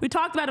long. We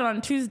talked about it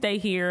on Tuesday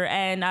here,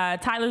 and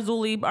Tyler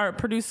Zulli, our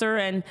producer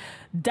and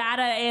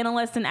data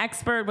analyst and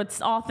expert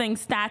with all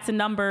things stats and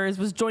numbers,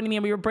 was joining me,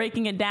 and we were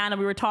breaking it down, and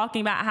we were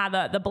talking about how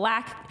the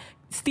black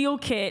steel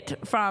kit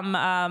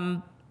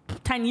from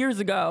 10 years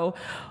ago,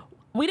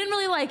 we didn't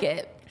really like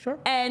it. Sure.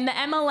 And the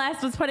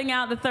MLS was putting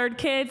out the third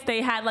kits.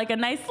 They had like a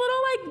nice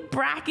little like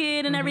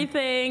bracket and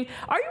everything.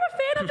 Are you a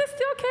fan of this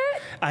steel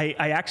kit?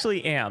 I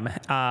actually am.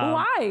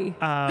 Why?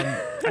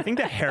 I think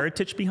the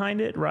heritage behind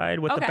it, right,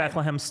 with the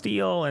Bethlehem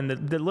steel and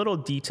the little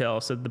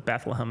details of the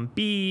Bethlehem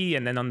B,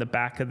 and then on the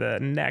back of the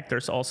neck,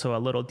 there's also a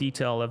little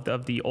detail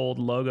of the old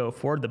logo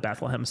for the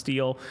Bethlehem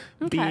steel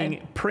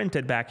being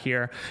printed back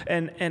here.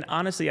 And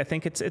honestly, I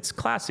think it's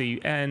classy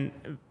and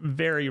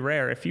very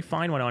rare. If you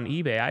find one on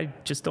eBay, I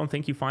just don't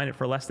think you find it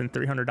for less than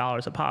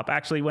 $300 a pop.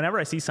 Actually, whenever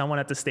I see someone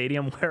at the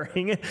stadium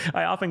wearing it,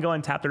 I often go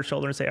and tap their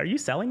shoulder and say, "Are you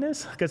selling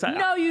this?" Because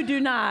no, you do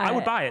not. I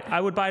would buy it. I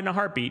would buy it in a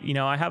heartbeat.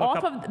 I have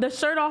of the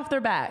shirt off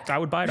their back. I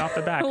would buy it off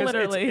the back.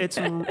 Literally, it's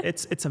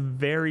a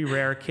very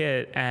rare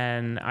kit,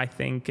 and I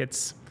think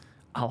it's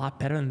a lot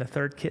better than the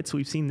third kits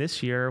we've seen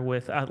this year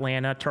with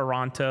Atlanta,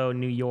 Toronto,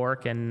 New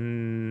York,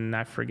 and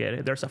I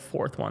forget. There's a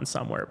fourth one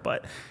somewhere,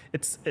 but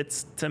it's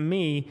to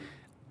me,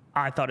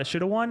 I thought it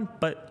should have won,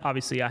 but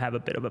obviously I have a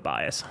bit of a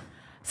bias.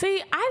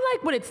 See, I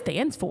like what it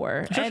stands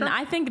for. Sure.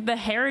 I think the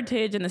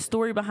heritage and the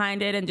story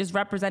behind it and just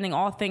representing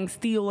all things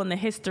steel and the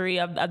history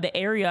of the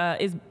area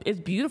is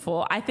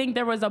beautiful. I think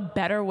there was a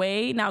better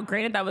way. Now,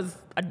 granted, that was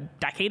a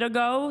decade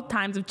ago.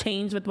 Times have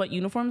changed with what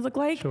uniforms look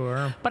like.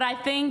 Sure. But I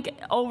think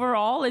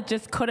overall, it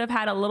just could have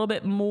had a little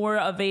bit more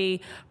of a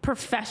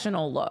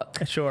professional look.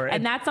 Sure.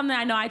 And that's something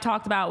I know I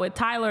talked about with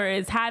Tyler,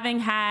 is having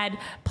had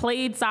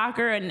played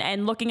soccer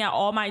and looking at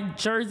all my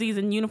jerseys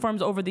and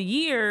uniforms over the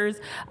years,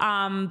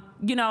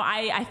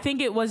 I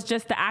think it was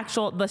just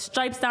the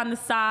stripes down the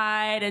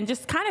side and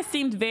just kind of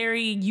seemed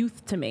very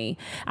youth to me.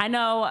 I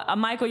know,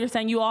 Michael, you're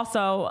saying you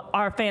also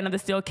are a fan of the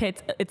steel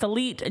kits. It's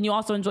elite, and you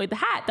also enjoyed the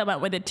hat that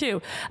went with it too.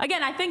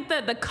 Again, I think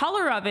the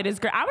color of it is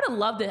great. I would have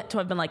loved it to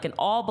have been like an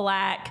all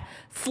black,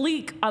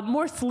 sleek, a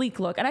more sleek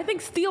look. And I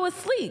think steel is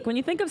sleek. When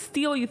you think of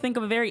steel, you think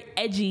of a very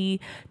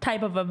edgy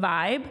type of a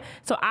vibe.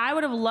 So I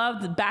would have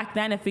loved back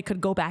then, if we could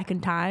go back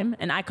in time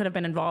and I could have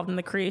been involved in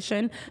the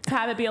creation, to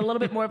have it be a little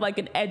bit more of like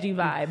an edgy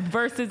vibe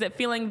versus it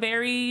feeling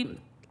very,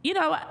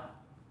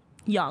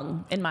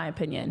 young, in my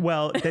opinion.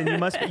 Well, then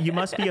you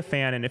must be a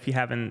fan, and if you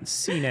haven't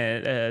seen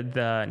it,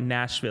 the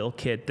Nashville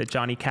kit, the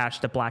Johnny Cash,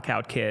 the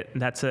blackout kit,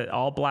 that's an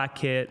all black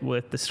kit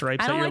with the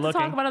stripes that you're looking. I don't like to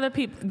talk about other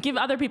people, give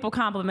other people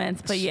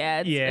compliments, but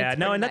it's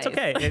no, and nice. That's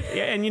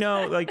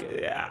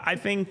okay. I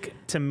think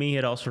to me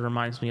it also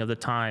reminds me of the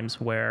times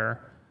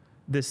where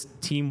this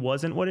team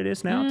wasn't what it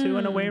is now too,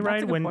 in a way,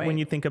 right? When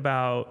you think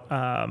about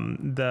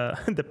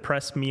the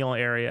press meal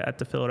area at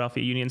the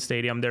Philadelphia Union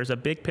Stadium, there's a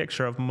big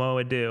picture of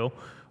Mo Adu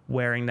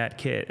wearing that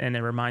kit, and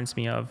it reminds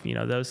me of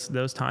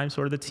those times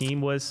where the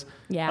team was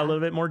a little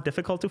bit more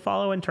difficult to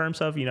follow in terms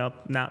of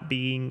not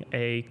being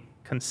a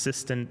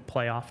consistent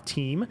playoff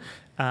team,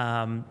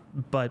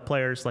 but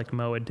players like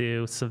Mo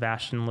Adu,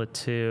 Sebastian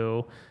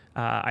Letou,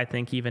 I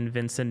think even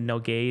Vincent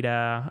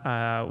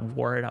Nogueira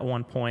wore it at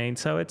one point.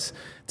 So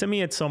to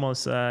me, it's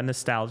almost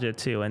nostalgia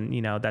too. And,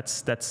 you know,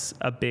 that's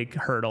a big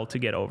hurdle to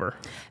get over.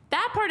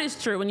 That part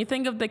is true when you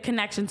think of the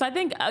connection. So I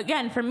think,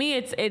 again, for me,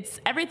 it's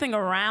everything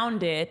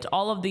around it,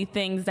 all of the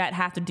things that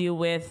have to do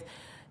with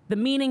the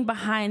meaning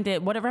behind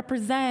it, what it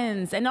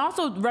represents, and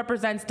also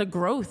represents the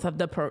growth of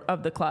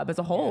the club as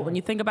a whole. Yeah. When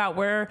you think about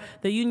where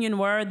the Union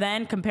were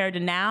then compared to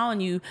now,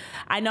 and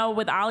I know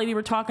with Ollie, we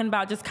were talking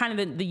about just kind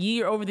of the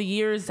year over the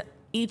years,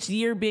 each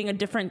year being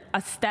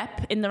a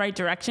step in the right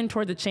direction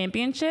toward the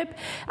championship.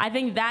 I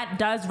think that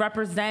does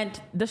represent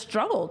the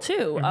struggle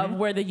too of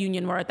where the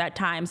Union were at that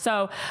time.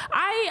 So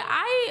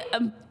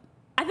I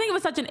think it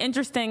was such an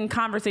interesting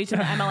conversation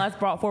that MLS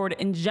brought forward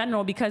in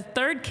general, because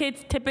third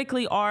kits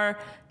typically are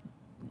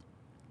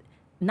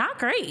not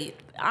great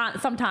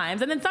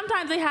sometimes, and then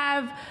sometimes they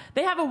have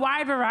a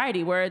wide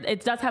variety where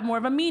it does have more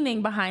of a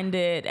meaning behind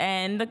it,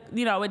 and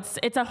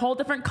it's a whole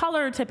different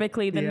color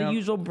typically than the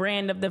usual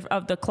brand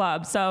of the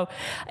club. So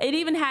it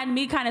even had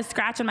me kind of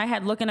scratching my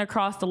head looking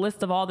across the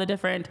list of all the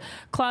different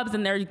clubs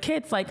and their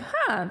kits, like,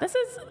 this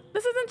is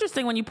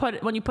interesting when you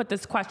put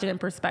this question in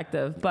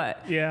perspective.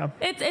 But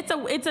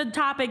it's a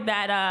topic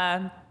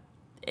that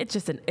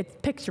it's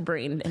picture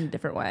brain in a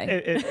different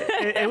way.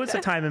 It was a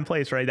time and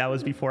place, right? That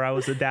was before I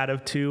was a dad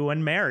of 2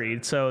 and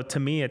married. So to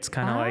me, it's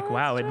kind of like,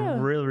 wow, it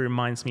really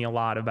reminds me a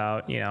lot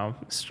about, I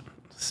don't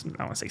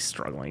want to say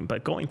struggling,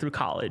 but going through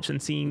college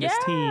and seeing this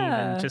team,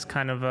 and just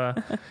kind of,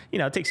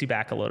 it takes you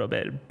back a little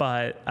bit.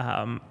 But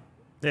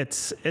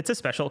it's a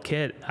special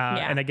kit.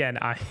 And again,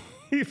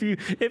 if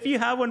you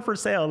have one for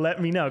sale,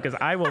 let me know, because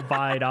I will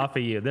buy it off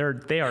of you.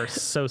 They are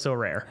so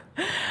rare.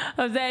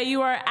 Jose,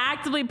 you are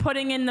actively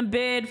putting in the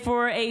bid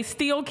for a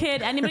steel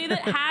kit. Anybody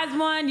that has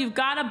one, you've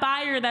got a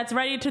buyer that's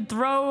ready to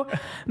throw,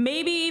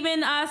 maybe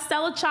even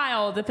sell a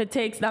child if it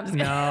takes. No.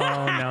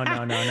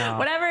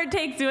 Whatever it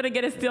takes to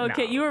get a steel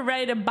kit, you were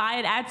ready to buy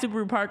it at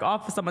Subaru Park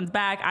off of someone's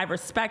back. I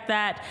respect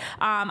that.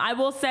 I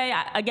will say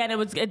again,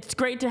 it's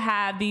great to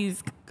have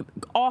these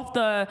off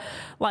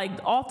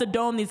the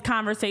dome, these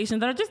conversations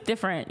that are just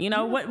different.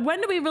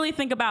 When do we really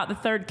think about the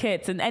third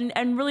kits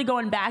and really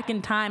going back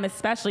in time,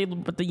 especially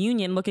with the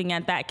Union, looking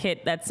at that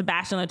kit that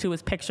Sebastian Latou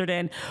was pictured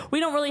in? We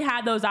don't really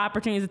have those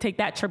opportunities to take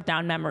that trip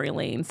down memory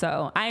lane.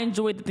 So I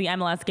enjoyed that the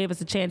MLS gave us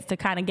a chance to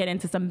kind of get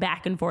into some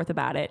back and forth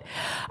about it.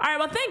 All right,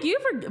 well, thank you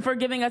for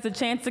giving us a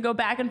chance to go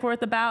back and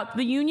forth about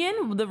the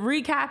Union,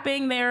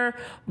 recapping their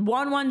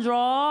 1-1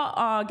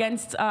 draw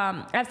against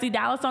FC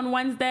Dallas on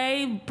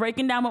Wednesday,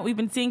 breaking down what we've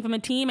been seeing from the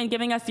team and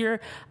giving us your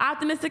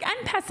optimistic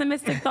and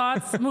pessimistic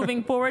thoughts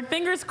moving forward.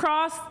 Fingers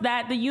crossed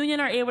that the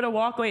Union are able to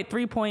walk away at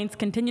 3 points,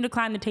 continue to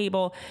climb the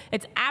table.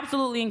 It's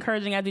absolutely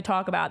encouraging, as we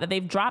talk about, that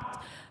they've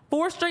dropped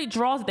 4 straight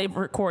draws that they've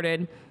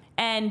recorded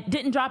and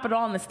didn't drop it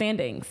all in the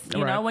standings.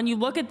 You know, when you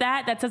look at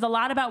that says a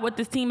lot about what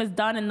this team has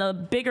done in the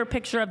bigger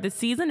picture of the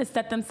season, to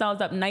set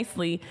themselves up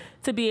nicely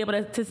to be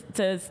able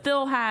to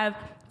still have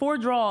 4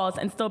 draws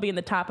and still be in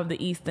the top of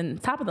the East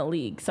and top of the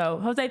league. So,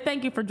 Jose,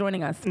 thank you for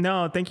joining us.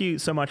 No, thank you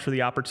so much for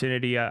the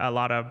opportunity. A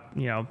lot of,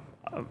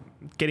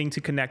 getting to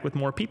connect with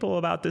more people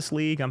about this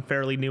league. I'm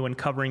fairly new in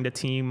covering the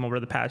team over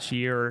the past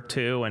year or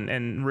two,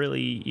 and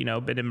really,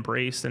 been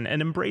embraced and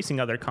embracing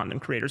other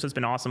content creators has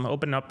been awesome.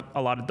 Opened up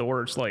a lot of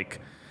doors.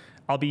 Like,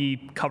 I'll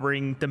be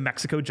covering the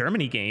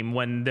Mexico-Germany game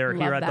when they're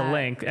here at the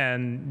link,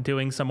 and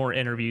doing some more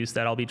interviews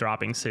that I'll be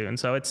dropping soon.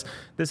 So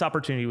this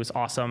opportunity was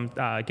awesome,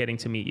 getting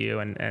to meet you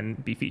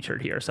and be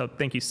featured here. So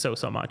thank you so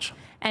much.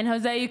 And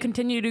Jose, you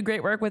continue to do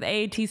great work with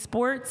AAT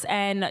Sports,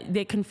 and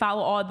they can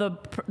follow all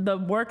the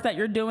work that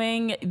you're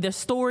doing, the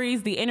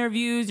stories, the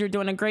interviews. You're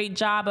doing a great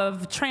job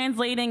of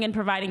translating and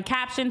providing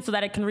captions so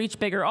that it can reach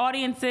bigger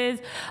audiences.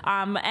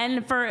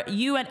 And for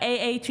you at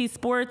AAT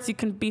Sports, you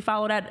can be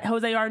followed at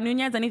Jose R.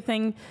 Nunez.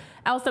 Anything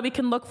else that we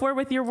can look for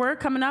with your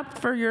work coming up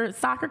for your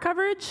soccer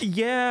coverage?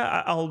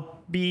 Yeah, I'll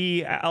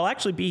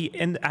actually be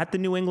at the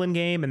New England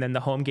game and then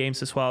the home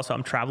games as well. So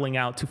I'm traveling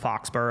out to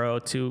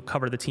Foxborough to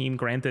cover the team.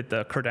 Granted,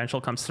 the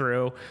credential comes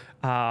through.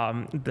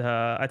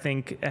 I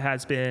think it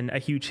has been a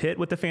huge hit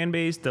with the fan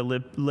base. The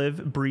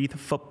Live Breathe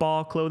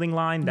Football clothing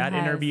line. That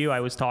interview, I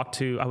was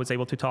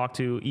able to talk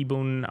to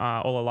Ibun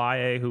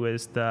Olalaye, who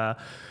is the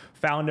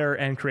founder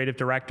and creative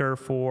director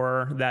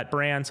for that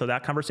brand. So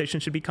that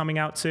conversation should be coming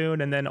out soon.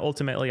 And then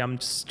ultimately, I'm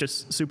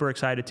just super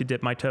excited to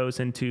dip my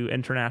toes into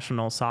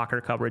international soccer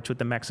coverage with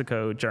the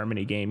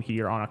Mexico-Germany game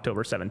here on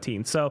October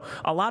 17th. So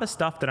a lot of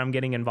stuff that I'm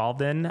getting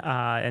involved in,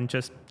 and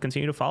just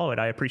continue to follow it.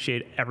 I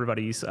appreciate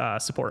everybody's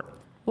support.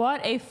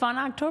 What a fun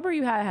October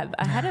you have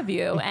ahead of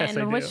you. Yes,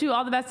 and wish you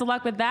all the best of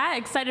luck with that.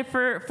 Excited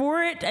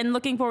for it and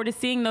looking forward to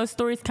seeing those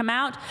stories come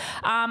out.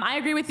 I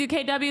agree with you,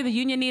 KW. The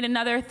Union need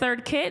another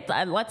third kit.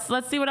 Let's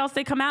see what else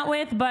they come out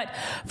with. But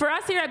for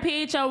us here at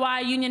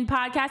PHLY Union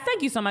Podcast,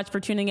 thank you so much for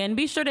tuning in.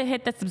 Be sure to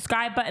hit the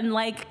subscribe button,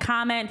 like,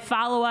 comment,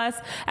 follow us,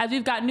 as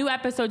we've got new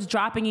episodes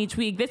dropping each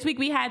week. This week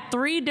we had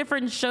 3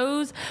 different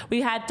shows.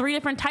 We had 3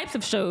 different types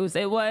of shows.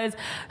 It was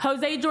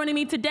Jose joining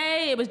me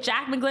today. It was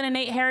Jack McGlynn and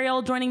Nate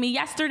Harriel joining me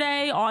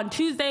yesterday Thursday. On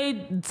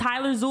Tuesday,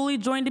 Tyler Zulli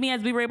joined me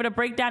as we were able to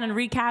break down and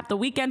recap the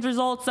weekend's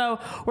results. So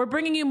we're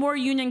bringing you more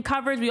Union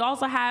coverage. We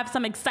also have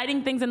some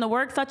exciting things in the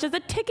works, such as a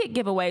ticket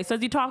giveaway. So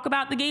as you talk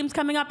about the games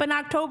coming up in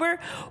October,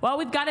 well,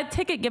 we've got a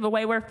ticket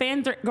giveaway where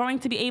fans are going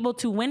to be able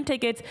to win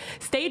tickets.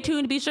 Stay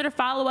tuned. Be sure to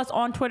follow us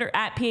on Twitter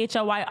at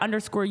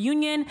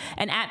 @PHLY_Union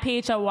and at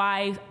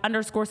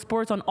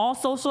 @PHLY_sports on all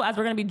social, as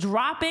we're going to be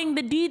dropping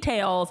the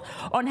details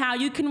on how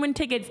you can win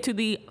tickets to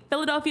the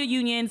Philadelphia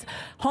Union's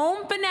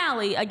home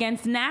finale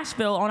against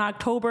Nashville on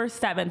October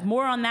 7th.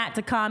 More on that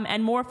to come,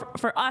 and more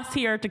for us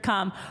here to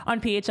come on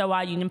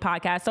PHLY Union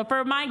Podcast. So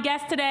for my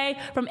guest today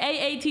from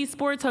AAT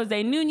Sports,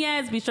 Jose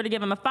Nunez, be sure to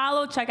give him a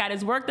follow. Check out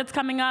his work that's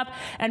coming up.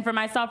 And for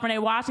myself, Renee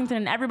Washington,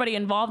 and everybody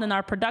involved in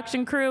our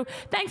production crew,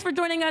 thanks for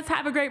joining us.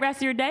 Have a great rest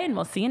of your day, and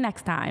we'll see you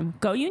next time.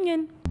 Go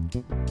Union!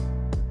 We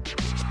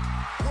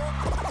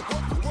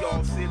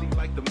all silly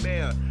like the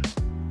mayor.